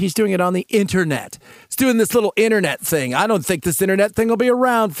of he's doing it on the internet. He's doing this little internet thing. I don't think this internet thing will be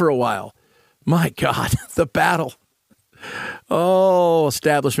around for a while. My God, the battle. Oh,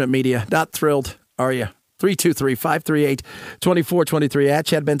 establishment media. Not thrilled, are you? 323-538-2423 at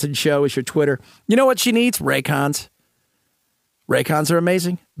Chad Benson Show is your Twitter. You know what she needs? Raycons. Raycons are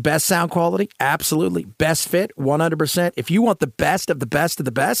amazing. Best sound quality? Absolutely. Best fit? 100%. If you want the best of the best of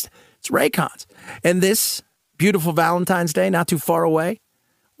the best, it's Raycons. And this beautiful Valentine's Day, not too far away,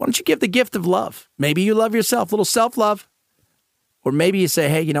 why don't you give the gift of love? Maybe you love yourself, a little self-love. Or maybe you say,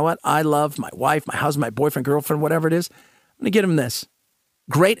 hey, you know what? I love my wife, my husband, my boyfriend, girlfriend, whatever it is. I'm going to get them this.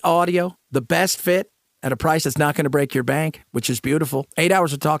 Great audio, the best fit at a price that's not going to break your bank, which is beautiful. 8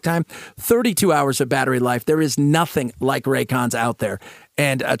 hours of talk time, 32 hours of battery life. There is nothing like Raycons out there.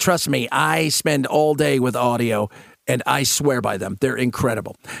 And trust me, I spend all day with audio, and I swear by them. They're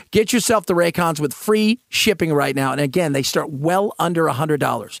incredible. Get yourself the Raycons with free shipping right now. And again, they start well under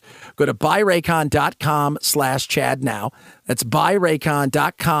 $100. Go to buyraycon.com/Chad now. That's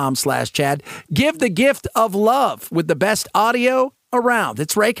buyraycon.com/Chad. Give the gift of love with the best audio around.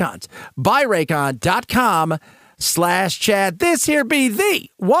 It's Raycons. Buyraycon.com/Chad. This here be the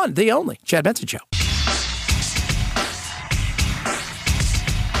one, the only Chad Benson Show.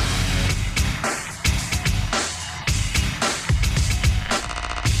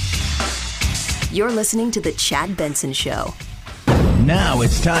 You're listening to The Chad Benson Show. Now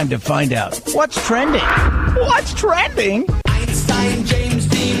it's time to find out what's trending. What's trending? Einstein, James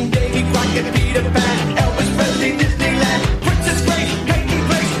Dean, Davy Crockett, Peter Pan, Elvis Presley, Disneyland, Princess Grace, Peyton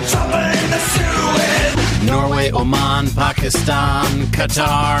Place, Trouble in the Suez. Norway, Oman, Pakistan,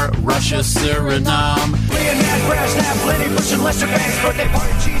 Qatar, Russia, Suriname. Leonard, Brashnap, Lenny Bush, and Lester Bangs, birthday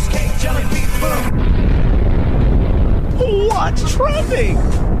party, cheesecake, jelly bean, boom. What's trending?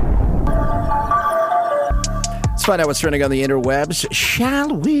 Let's find out what's trending on the interwebs,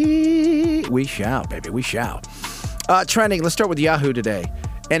 shall we? We shall, baby, we shall. Trending, let's start with Yahoo today.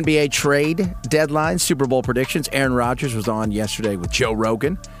 NBA trade deadline, Super Bowl predictions. Aaron Rodgers was on yesterday with Joe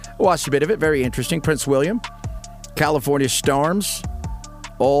Rogan. I watched a bit of it, very interesting. Prince William, California storms,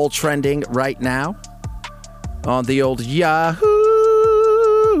 all trending right now on the old Yahoo.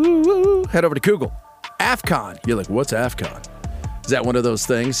 Head over to Google. AFCON. You're like, what's AFCON? Is that one of those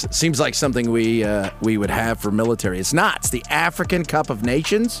things? Seems like something we would have for military. It's not. It's the African Cup of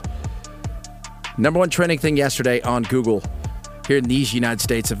Nations. Number one trending thing yesterday on Google here in these United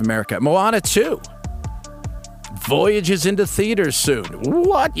States of America. Moana 2 voyages into theaters soon.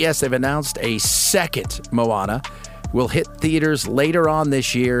 What? Yes, they've announced a second Moana will hit theaters later on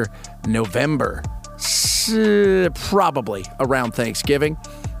this year, November, probably around Thanksgiving.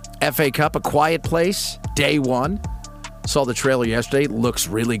 FA Cup, A Quiet Place, day one. Saw the trailer yesterday. Looks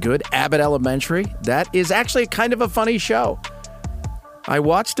really good. Abbott Elementary. That is actually kind of a funny show. I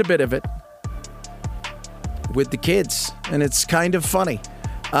watched a bit of it with the kids, and it's kind of funny.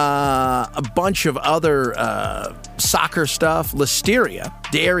 A bunch of other soccer stuff. Listeria.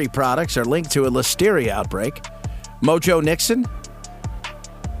 Dairy products are linked to a Listeria outbreak. Mojo Nixon.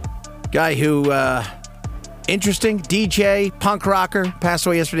 Guy who, interesting, DJ, punk rocker, passed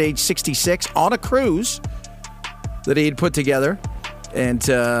away yesterday, age 66, on a cruise that he had put together. And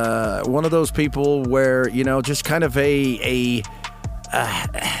one of those people where, you know, just kind of the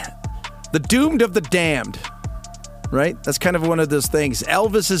doomed of the damned, right? That's kind of one of those things.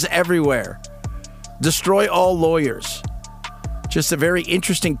 Elvis is everywhere. Destroy all lawyers. Just a very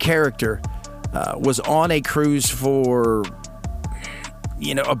interesting character. Was on a cruise for,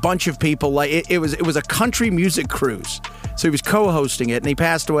 you know, a bunch of people. Like it was a country music cruise. So he was co-hosting it, and he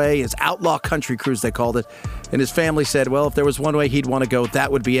passed away. His outlaw country cruise, they called it. And his family said, well, if there was one way he'd want to go,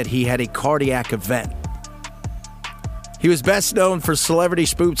 that would be it. He had a cardiac event. He was best known for celebrity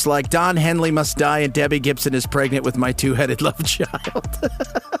spoofs like Don Henley must die and Debbie Gibson is pregnant with my two-headed love child.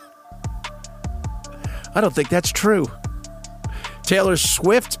 I don't think that's true. Taylor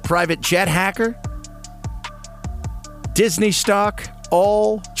Swift, private jet hacker. Disney stock,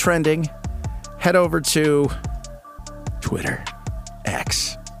 all trending. Head over to Twitter,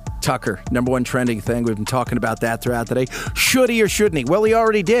 X, Tucker, number one trending thing. We've been talking about that throughout the day. Should he or shouldn't he? Well, he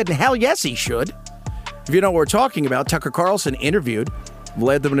already did. And hell yes, he should. If you know what we're talking about, Tucker Carlson interviewed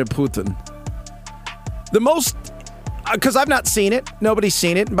Vladimir Putin. The most because I've not seen it. Nobody's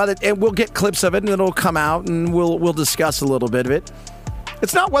seen it. And we'll get clips of it, and it'll come out, and we'll discuss a little bit of it.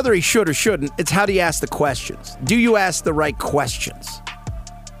 It's not whether he should or shouldn't. It's how do you ask the questions? Do you ask the right questions?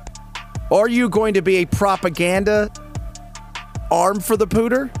 Are you going to be a propaganda arm for the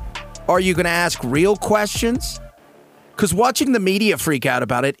pooter? Are you going to ask real questions? Because watching the media freak out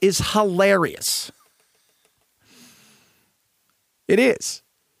about it is hilarious. It is.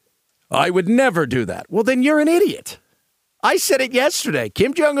 I would never do that. Well, then you're an idiot. I said it yesterday.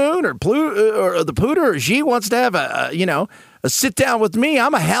 Kim Jong-un or the pooter or Xi wants to have a sit down with me.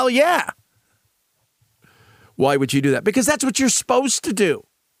 I'm a hell yeah. Why would you do that? Because that's what you're supposed to do.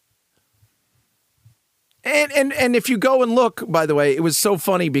 And if you go and look, by the way, it was so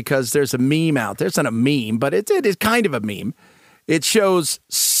funny because there's a meme out there. It's not a meme, but it is kind of a meme. It shows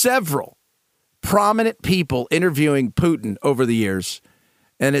several prominent people interviewing Putin over the years.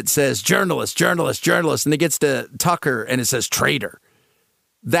 And it says journalist. And it gets to Tucker and it says traitor.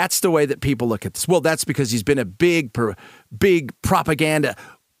 That's the way that people look at this. Well, that's because he's been a big propaganda,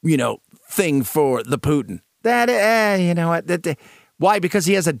 thing for the Putin. Why? Because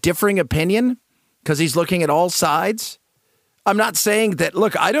he has a differing opinion? Because he's looking at all sides? I'm not saying that,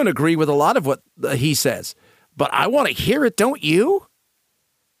 look, I don't agree with a lot of what he says, but I want to hear it, don't you?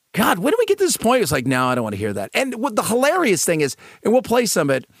 God, when do we get to this point? It's like, no, I don't want to hear that. And what the hilarious thing is, and we'll play some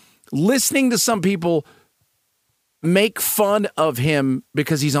of it, listening to some people make fun of him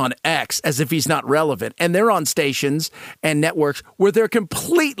because he's on X as if he's not relevant. And they're on stations and networks where they're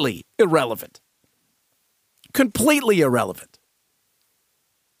completely irrelevant. Completely irrelevant.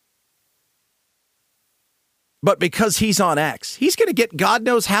 But because he's on X, he's going to get God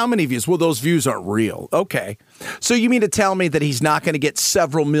knows how many views. Well, those views aren't real. Okay. So you mean to tell me that he's not going to get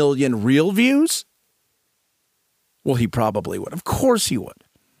several million real views? Well, he probably would. Of course he would.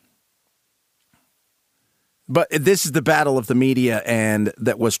 But this is the battle of the media and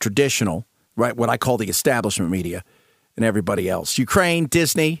that was traditional, right? What I call the establishment media and everybody else. Ukraine,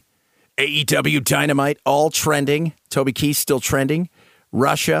 Disney, AEW, Dynamite, all trending. Toby Keith's still trending.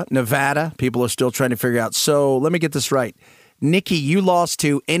 Russia, Nevada, people are still trying to figure out. So let me get this right. Nikki, you lost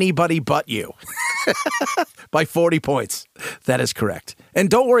to anybody but you by 40 points. That is correct. And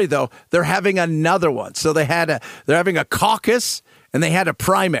don't worry, though, they're having another one. So they're having a caucus and they had a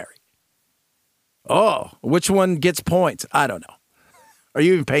primary. Oh, which one gets points? I don't know. Are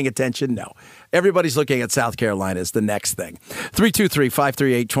you even paying attention? No. Everybody's looking at South Carolina as the next thing.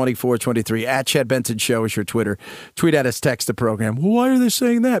 323-538-2423. At Chad Benson Show is your Twitter. Tweet at us, text the program. Well, why are they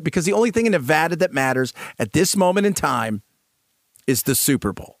saying that? Because the only thing in Nevada that matters at this moment in time is the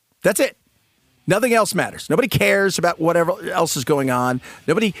Super Bowl. That's it. Nothing else matters. Nobody cares about whatever else is going on.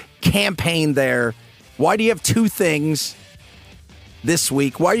 Nobody campaigned there. Why do you have two things this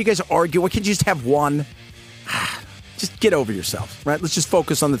week? Why are you guys arguing? Why can't you just have one? Just get over yourself, right? Let's just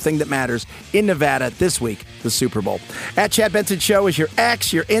focus on the thing that matters in Nevada this week, the Super Bowl. At Chad Benson Show is your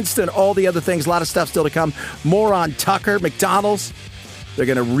X, your Insta, and all the other things. A lot of stuff still to come. More on Tucker. McDonald's, they're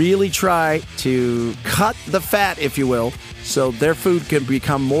going to really try to cut the fat, if you will, so their food can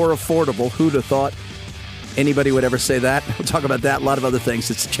become more affordable. Who'd have thought anybody would ever say that? We'll talk about that, a lot of other things.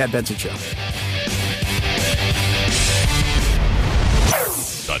 It's the Chad Benson Show.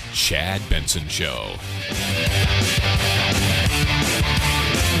 The Chad Benson Show.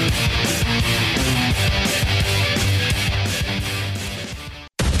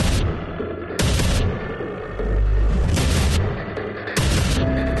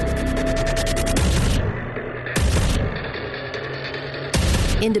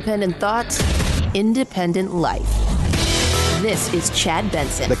 Independent thoughts, independent life. This is Chad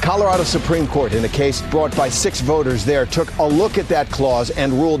Benson. The Colorado Supreme Court, in a case brought by 6 voters there, took a look at that clause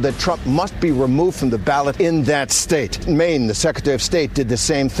and ruled that Trump must be removed from the ballot in that state. In Maine, the Secretary of State did the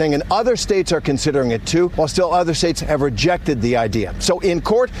same thing, and other states are considering it too, while still other states have rejected the idea. So in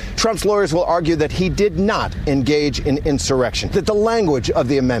court, Trump's lawyers will argue that he did not engage in insurrection, that the language of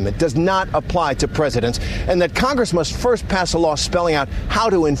the amendment does not apply to presidents, and that Congress must first pass a law spelling out how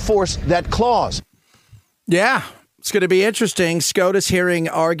to enforce that clause. Yeah. It's going to be interesting. SCOTUS hearing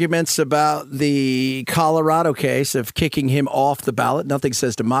arguments about the Colorado case of kicking him off the ballot. Nothing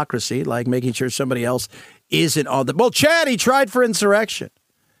says democracy like making sure somebody else isn't on the... Well, Chad, he tried for insurrection.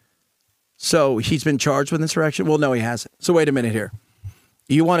 So he's been charged with insurrection? Well, no, he hasn't. So wait a minute here.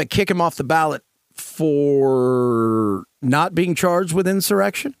 You want to kick him off the ballot for not being charged with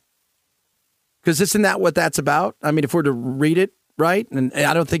insurrection? Because isn't that what that's about? I mean, if we're to read it right, and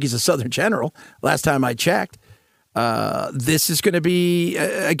I don't think he's a Southern general, last time I checked. This is going to be,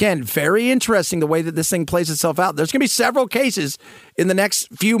 again, very interesting the way that this thing plays itself out. There's going to be several cases in the next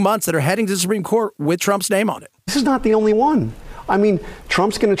few months that are heading to the Supreme Court with Trump's name on it. This is not the only one. I mean,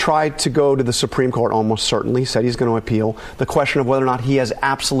 Trump's going to try to go to the Supreme Court almost certainly, said he's going to appeal the question of whether or not he has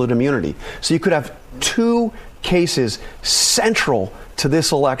absolute immunity. So you could have 2 cases central to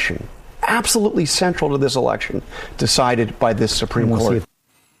this election, absolutely central to this election, decided by this Supreme Court.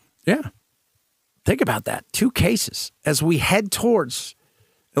 Yeah. Think about that. 2 cases as we head towards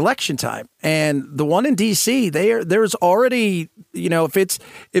election time. And the one in D.C., there's already,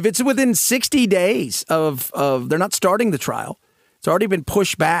 if it's within 60 days of they're not starting the trial, it's already been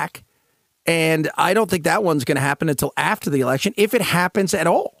pushed back. And I don't think that one's going to happen until after the election, if it happens at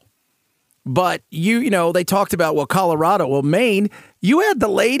all. But they talked about, Colorado, Maine, you had the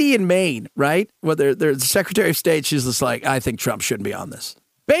lady in Maine, right? Well, the Secretary of State, she's just like, I think Trump shouldn't be on this.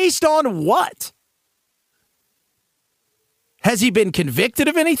 Based on what? Has he been convicted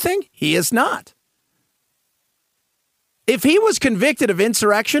of anything? He is not. If he was convicted of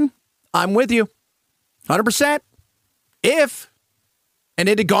insurrection, I'm with you. 100%. And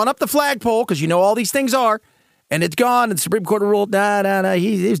it had gone up the flagpole, because all these things are, and it's gone, and the Supreme Court ruled, no,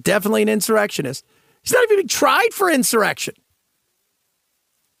 he's definitely an insurrectionist. He's not even being tried for insurrection.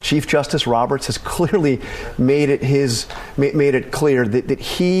 Chief Justice Roberts has clearly made it clear that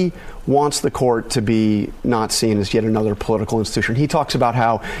he wants the court to be not seen as yet another political institution. He talks about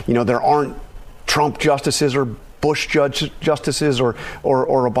how, there aren't Trump justices or Bush justices or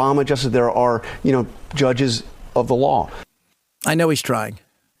Obama justices. There are, judges of the law. I know he's trying.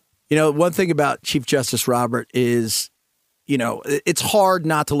 One thing about Chief Justice Robert is, it's hard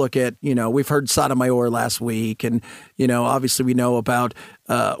not to look at, we've heard Sotomayor last week, and, obviously we know about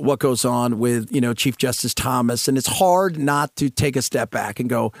what goes on with, Chief Justice Thomas, and it's hard not to take a step back and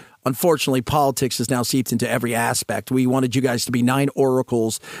go, unfortunately, politics has now seeped into every aspect. We wanted you guys to be 9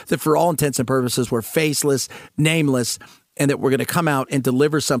 oracles that for all intents and purposes were faceless, nameless, and that we're going to come out and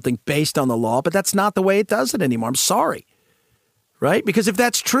deliver something based on the law, but that's not the way it does it anymore. I'm sorry. Right? Because if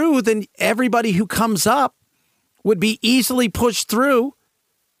that's true, then everybody who comes up would be easily pushed through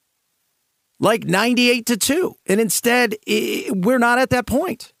like 98-2. And instead, we're not at that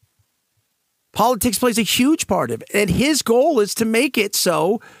point. Politics plays a huge part of it. And his goal is to make it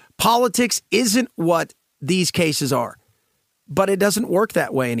so politics isn't what these cases are. But it doesn't work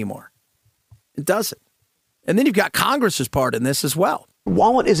that way anymore. It doesn't. And then you've got Congress's part in this as well.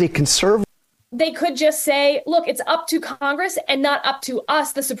 Wallet is a conservative. They could just say, look, it's up to Congress and not up to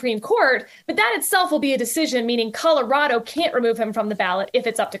us, the Supreme Court. But that itself will be a decision, meaning Colorado can't remove him from the ballot if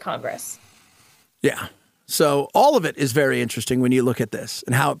it's up to Congress. Yeah. So all of it is very interesting when you look at this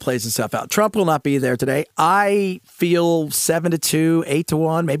and how it plays itself out. Trump will not be there today. I feel 7-2,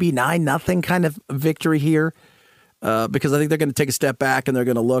 8-1, maybe 9-0 kind of victory here because I think they're going to take a step back and they're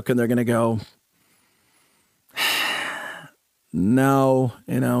going to look and they're going to go, no,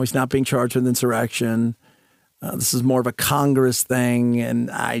 he's not being charged with insurrection. This is more of a Congress thing.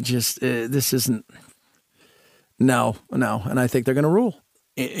 And I just, this isn't, no. And I think they're going to rule,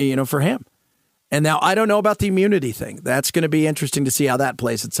 for him. And now I don't know about the immunity thing. That's going to be interesting to see how that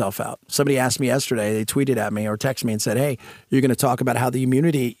plays itself out. Somebody asked me yesterday, they tweeted at me or texted me and said, hey, you're going to talk about how the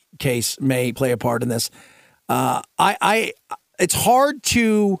immunity case may play a part in this. It's hard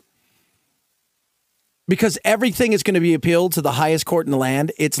to, because everything is going to be appealed to the highest court in the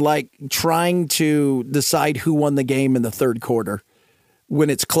land. It's like trying to decide who won the game in the third quarter when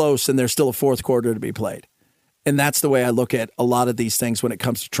it's close and there's still a fourth quarter to be played. And that's the way I look at a lot of these things when it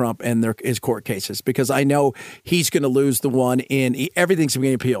comes to Trump and his court cases, because I know he's going to lose the one everything's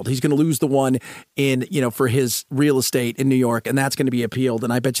being appealed. He's going to lose the one in, for his real estate in New York, and that's going to be appealed.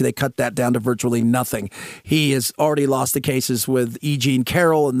 And I bet you they cut that down to virtually nothing. He has already lost the cases with E. Jean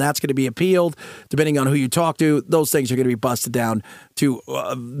Carroll, and that's going to be appealed. Depending on who you talk to, those things are going to be busted down to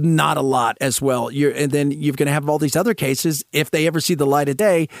not a lot as well. And then you're going to have all these other cases. If they ever see the light of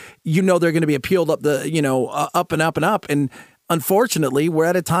day, they're going to be appealed up the, up and up and up. And unfortunately, we're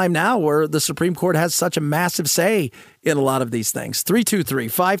at a time now where the Supreme Court has such a massive say in a lot of these things.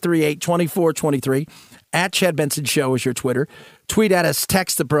 323-538-2423. At Chad Benson Show is your Twitter. Tweet at us,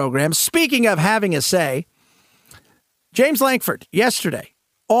 text the program. Speaking of having a say, James Lankford yesterday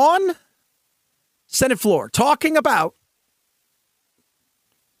on Senate floor talking about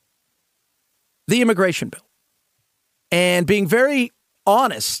the immigration bill and being very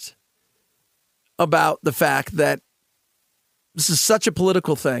honest about the fact that this is such a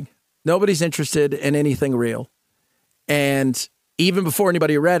political thing. Nobody's interested in anything real. And even before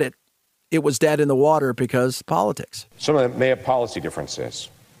anybody read it, it was dead in the water because politics. Some of them may have policy differences.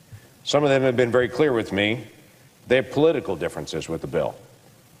 Some of them have been very clear with me They have political differences with the bill.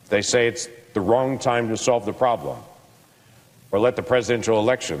 They say it's the wrong time to solve the problem, or let the presidential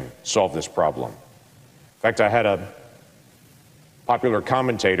election solve this problem. In fact, I had a popular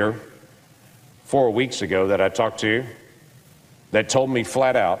commentator 4 weeks ago that I talked to that told me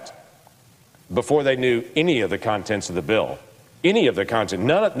flat out, before they knew any of the contents of the bill,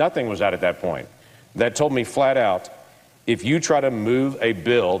 nothing was out at that point, that told me flat out, if you try to move a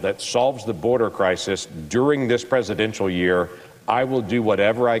bill that solves the border crisis during this presidential year, I will do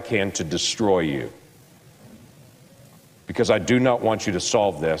whatever I can to destroy you. Because I do not want you to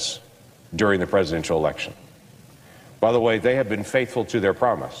solve this during the presidential election. By the way, they have been faithful to their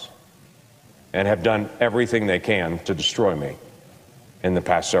promise and have done everything they can to destroy me in the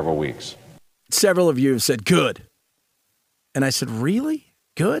past several weeks. Several of you have said, good. And I said, really?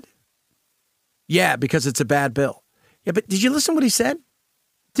 Good? Yeah, because it's a bad bill. Yeah, but did you listen to what he said?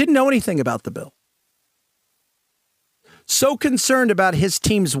 Didn't know anything about the bill. So concerned about his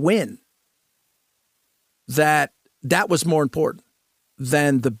team's win that was more important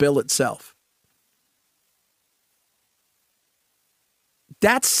than the bill itself.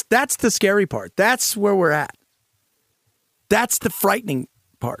 That's the scary part. That's where we're at. That's the frightening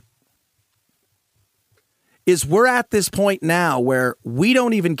part. Is we're at this point now where we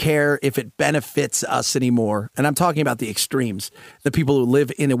don't even care if it benefits us anymore. And I'm talking about the extremes, the people who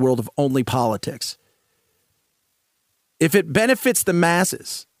live in a world of only politics. If it benefits the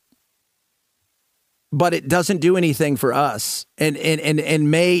masses, but it doesn't do anything for us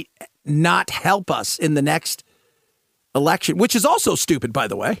and may not help us in the next election, which is also stupid, by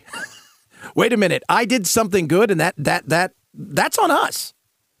the way. Wait a minute. I did something good and that's on us.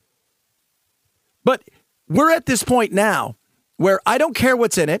 But we're at this point now where I don't care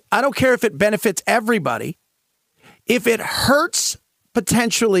what's in it. I don't care if it benefits everybody. If it hurts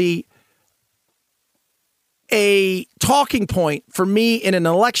potentially a talking point for me in an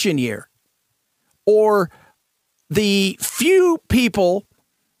election year, or the few people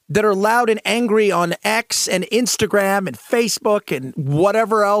that are loud and angry on X and Instagram and Facebook and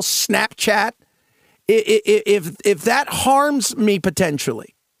whatever else, Snapchat, if that harms me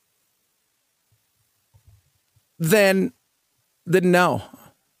potentially, then no.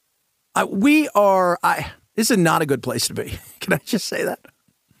 This is not a good place to be. Can I just say that?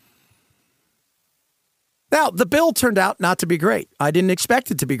 Now, the bill turned out not to be great. I didn't expect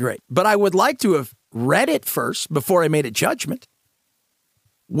it to be great, but I would like to have read it first before I made a judgment.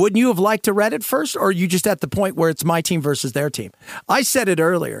 Wouldn't you have liked to read it first, or are you just at the point where it's my team versus their team? I said it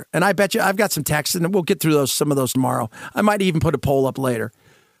earlier, and I bet you I've got some texts, and we'll get through some of those tomorrow. I might even put a poll up later.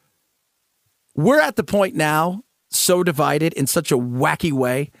 We're at the point now, so divided in such a wacky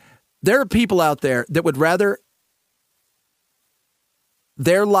way. There are people out there that would rather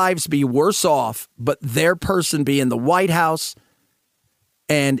their lives be worse off, but their person be in the White House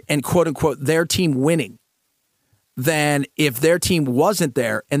and quote unquote, their team winning, than if their team wasn't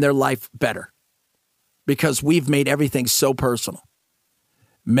there and their life better, because we've made everything so personal.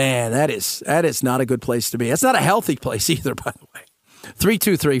 Man, that is not a good place to be. That's not a healthy place either, by the way.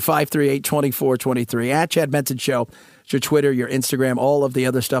 323-538-2423 at Chad Benson Show. It's your Twitter, your Instagram, all of the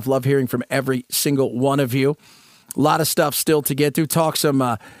other stuff. Love hearing from every single one of you. A lot of stuff still to get to. Talk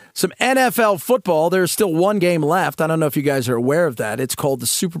some NFL football. There's still one game left. I don't know if you guys are aware of that. It's called the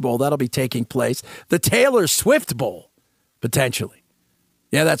Super Bowl. That'll be taking place. The Taylor Swift Bowl, potentially.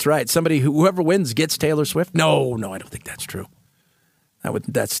 Yeah, that's right. Whoever wins gets Taylor Swift. No, I don't think that's true.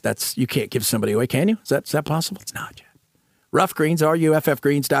 That's you can't give somebody away, can you? Is that possible? It's not, Chad. Rough Greens,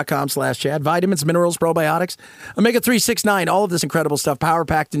 ruffgreens.com/Chad. Vitamins, minerals, probiotics, omega-369, all of this incredible stuff, power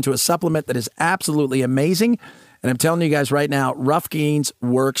packed into a supplement that is absolutely amazing. And I'm telling you guys right now, Rough Greens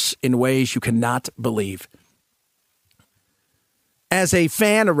works in ways you cannot believe. As a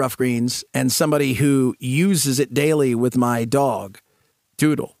fan of Rough Greens and somebody who uses it daily with my dog,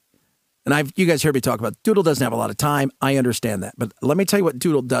 Doodle, and you guys heard me talk about Doodle doesn't have a lot of time. I understand that. But let me tell you what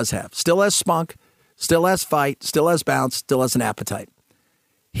Doodle does have. Still has spunk, still has fight, still has bounce, still has an appetite.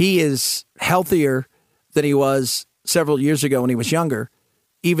 He is healthier than he was several years ago when he was younger,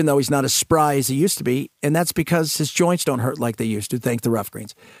 even though he's not as spry as he used to be. And that's because his joints don't hurt like they used to, thanks to Rough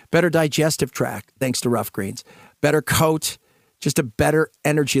Greens. Better digestive tract, thanks to Rough Greens. Better coat, just a better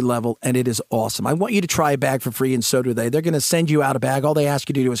energy level, and it is awesome. I want you to try a bag for free, and so do they. They're going to send you out a bag. All they ask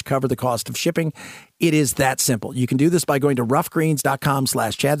you to do is cover the cost of shipping. It is that simple. You can do this by going to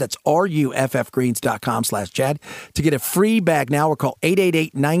ruffgreens.com/Chad. That's ruffgreens.com/Chad to get a free bag now, or call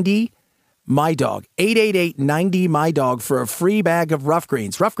 888-90-MY-DOG. 888-90-MY-DOG for a free bag of Rough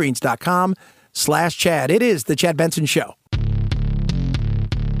Greens. ruffgreens.com/Chad. It is the Chad Benson Show.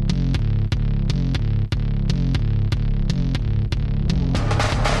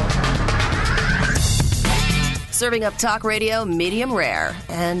 Serving up talk radio medium rare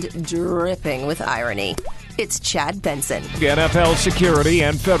and dripping with irony. It's Chad Benson. NFL security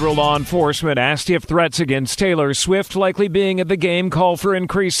and federal law enforcement asked if threats against Taylor Swift likely being at the game call for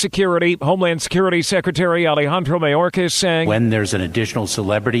increased security. Homeland Security Secretary Alejandro Mayorkas saying, when there's an additional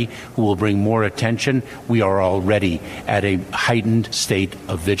celebrity who will bring more attention, we are already at a heightened state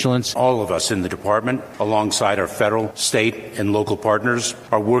of vigilance. All of us in the department, alongside our federal, state, and local partners,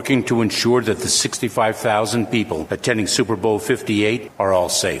 are working to ensure that the 65,000 people attending Super Bowl 58 are all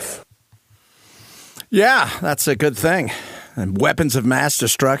safe. Yeah, that's a good thing. And weapons of mass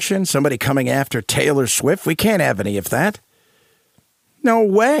destruction, somebody coming after Taylor Swift. We can't have any of that. No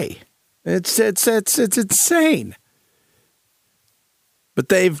way. It's insane. But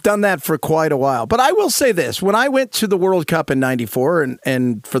they've done that for quite a while. But I will say this. When I went to the World Cup in 94,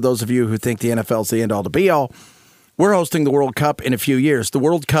 and for those of you who think the NFL's the end-all to be-all, we're hosting the World Cup in a few years. The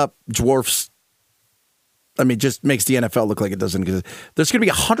World Cup dwarfs, just makes the NFL look like it doesn't exist. There's going to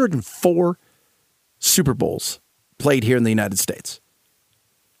be 104 Super Bowls played here in the United States.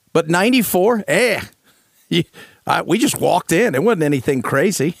 But 94, we just walked in. It wasn't anything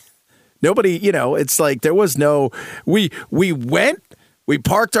crazy. Nobody, it's like there was no, we went, we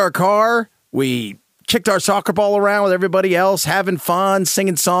parked our car, we kicked our soccer ball around with everybody else, having fun,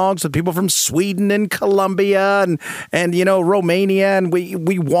 singing songs with people from Sweden and Colombia and Romania. And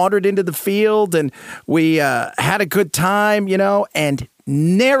we wandered into the field and we had a good time, and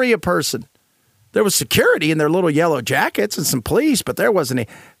nary a person. There was security in their little yellow jackets and some police, but there wasn't any.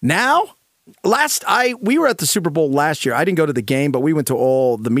 Now, we were at the Super Bowl last year. I didn't go to the game, but we went to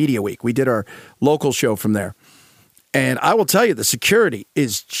all the media week. We did our local show from there. And I will tell you, the security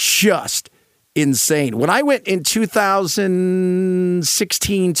is just insane. When I went in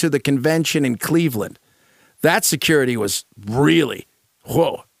 2016 to the convention in Cleveland, that security was really,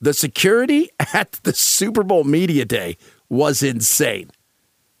 whoa. The security at the Super Bowl media day was insane.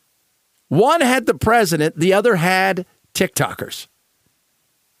 One had the president, the other had TikTokers.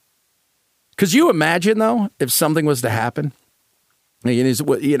 Could you imagine, though, if something was to happen?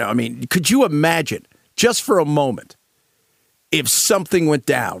 Could you imagine, just for a moment, if something went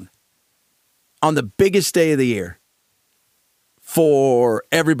down on the biggest day of the year for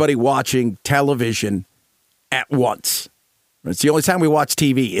everybody watching television at once? It's the only time we watch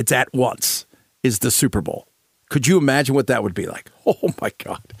TV. It's at once, is the Super Bowl. Could you imagine what that would be like? Oh, my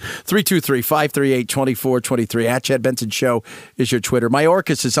God. 323-538-2423. At Chad Benson Show is your Twitter.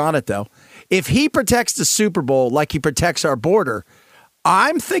 Mayorkas is on it, though. If he protects the Super Bowl like he protects our border,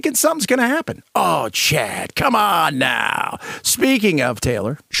 I'm thinking something's going to happen. Oh, Chad, come on now. Speaking of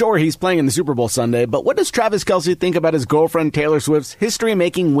Taylor. Sure, he's playing in the Super Bowl Sunday, but what does Travis Kelce think about his girlfriend Taylor Swift's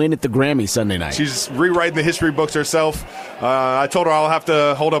history-making win at the Grammys Sunday night? She's rewriting the history books herself. I told her I'll have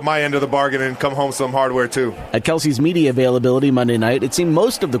to hold up my end of the bargain and come home some hardware, too. At Kelce's media availability Monday night, it seemed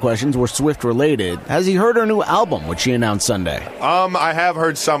most of the questions were Swift-related. Has he heard her new album, which she announced Sunday? I have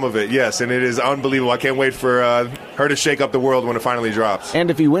heard some of it, yes, and it is unbelievable. I can't wait for her to shake up the world when it finally drops.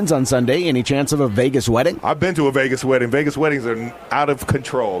 And if he wins on Sunday, any chance of a Vegas wedding? I've been to a Vegas wedding. Vegas weddings are out of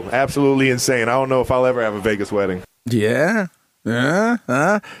control. Absolutely insane. I don't know if I'll ever have a Vegas wedding. Yeah.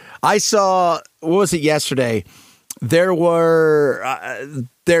 I saw, what was it yesterday? There's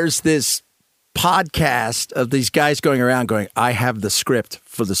this podcast of these guys going around going, I have the script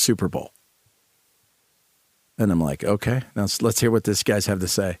for the Super Bowl. And I'm like, okay, now let's hear what these guys have to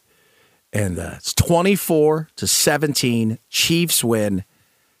say. And it's 24-17, Chiefs win.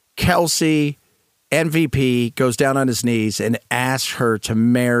 Kelce, MVP, goes down on his knees and asks her to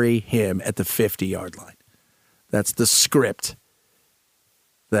marry him at the 50-yard line. That's the script.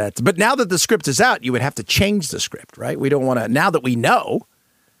 But now that the script is out, you would have to change the script, right? We don't want to, now that we know,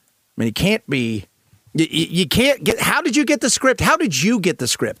 it can't be, you can't get, how did you get the script? How did you get the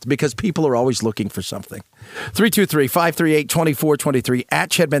script? Because people are always looking for something. 323-538-2423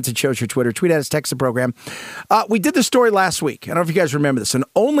 at Chad Benson Show's your Twitter. Tweet at us, text the program. We did the story last week. I don't know if you guys remember this. An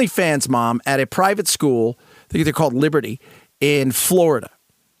OnlyFans mom at a private school, I think they're called Liberty, in Florida.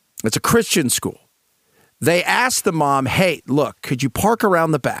 It's a Christian school. They asked the mom, hey, look, could you park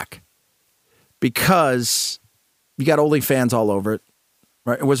around the back? Because you got OnlyFans all over it.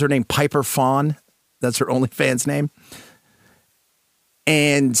 Right? Was her name Piper Fawn? That's her OnlyFans name.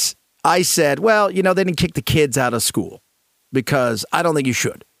 And I said, well, they didn't kick the kids out of school because I don't think you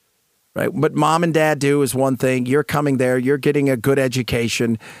should. Right? What mom and dad do is one thing. You're coming there. You're getting a good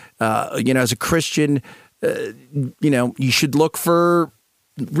education. As a Christian, you should look for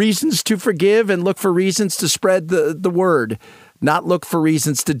reasons to forgive and look for reasons to spread the word, not look for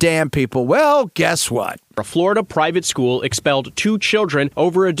reasons to damn people. Well, guess what? A Florida private school expelled 2 children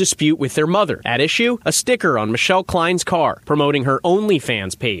over a dispute with their mother. At issue, a sticker on Michelle Klein's car promoting her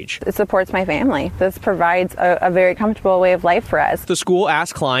OnlyFans page. It supports my family. This provides a very comfortable way of life for us. The school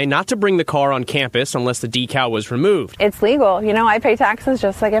asked Klein not to bring the car on campus unless the decal was removed. It's legal. You know, I pay taxes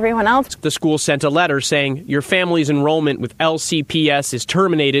just like everyone else. The school sent a letter saying your family's enrollment with LCPS is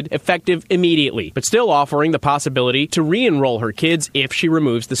terminated effective immediately, but still offering the possibility to re-enroll her kids if she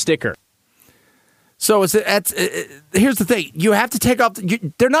removes the sticker. So here's the thing: you have to take off.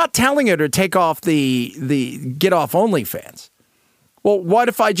 They're not telling her to take off the get off OnlyFans. Well, what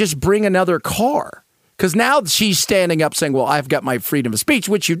if I just bring another car? Because now she's standing up saying, "Well, I've got my freedom of speech,"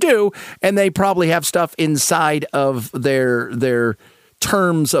 which you do, and they probably have stuff inside of their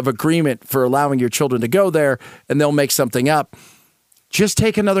terms of agreement for allowing your children to go there, and they'll make something up. Just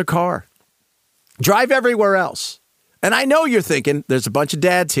take another car. Drive everywhere else. And I know you're thinking, there's a bunch of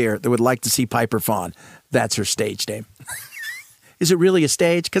dads here that would like to see Piper Fawn. That's her stage name. Is it really a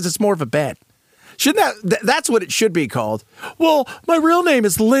stage? Because it's more of a bed. Shouldn't that's what it should be called. Well, my real name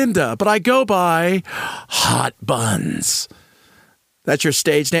is Linda, but I go by Hot Buns. That's your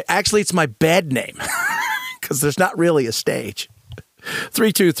stage name? Actually, it's my bed name because there's not really a stage.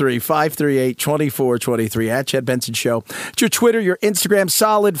 323-538-2423 at Chad Benson Show. It's your Twitter, your Instagram.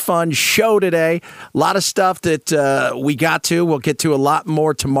 Solid, fun show today. A lot of stuff that we got to. We'll get to a lot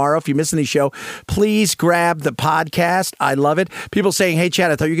more tomorrow. If you're missing the show, please grab the podcast. I love it. People saying, hey,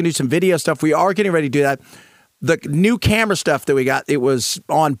 Chad, I thought you were going to do some video stuff. We are getting ready to do that. The new camera stuff that we got, it was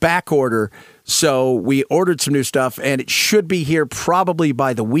on back order. So we ordered some new stuff, and it should be here probably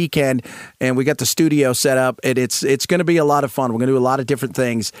by the weekend. And we got the studio set up, and it's going to be a lot of fun. We're going to do a lot of different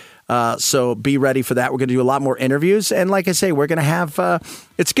things. So be ready for that. We're going to do a lot more interviews. And like I say, we're going to have,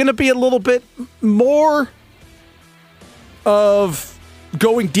 it's going to be a little bit more of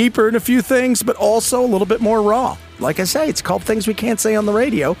going deeper in a few things, but also a little bit more raw. Like I say, it's called Things We Can't Say on the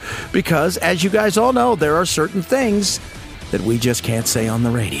Radio because, as you guys all know, there are certain things that we just can't say on the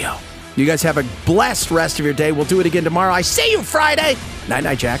radio. You guys have a blessed rest of your day. We'll do it again tomorrow. I see you Friday.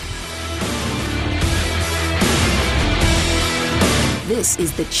 Night-night, Jack. This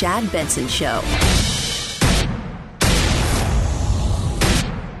is the Chad Benson Show.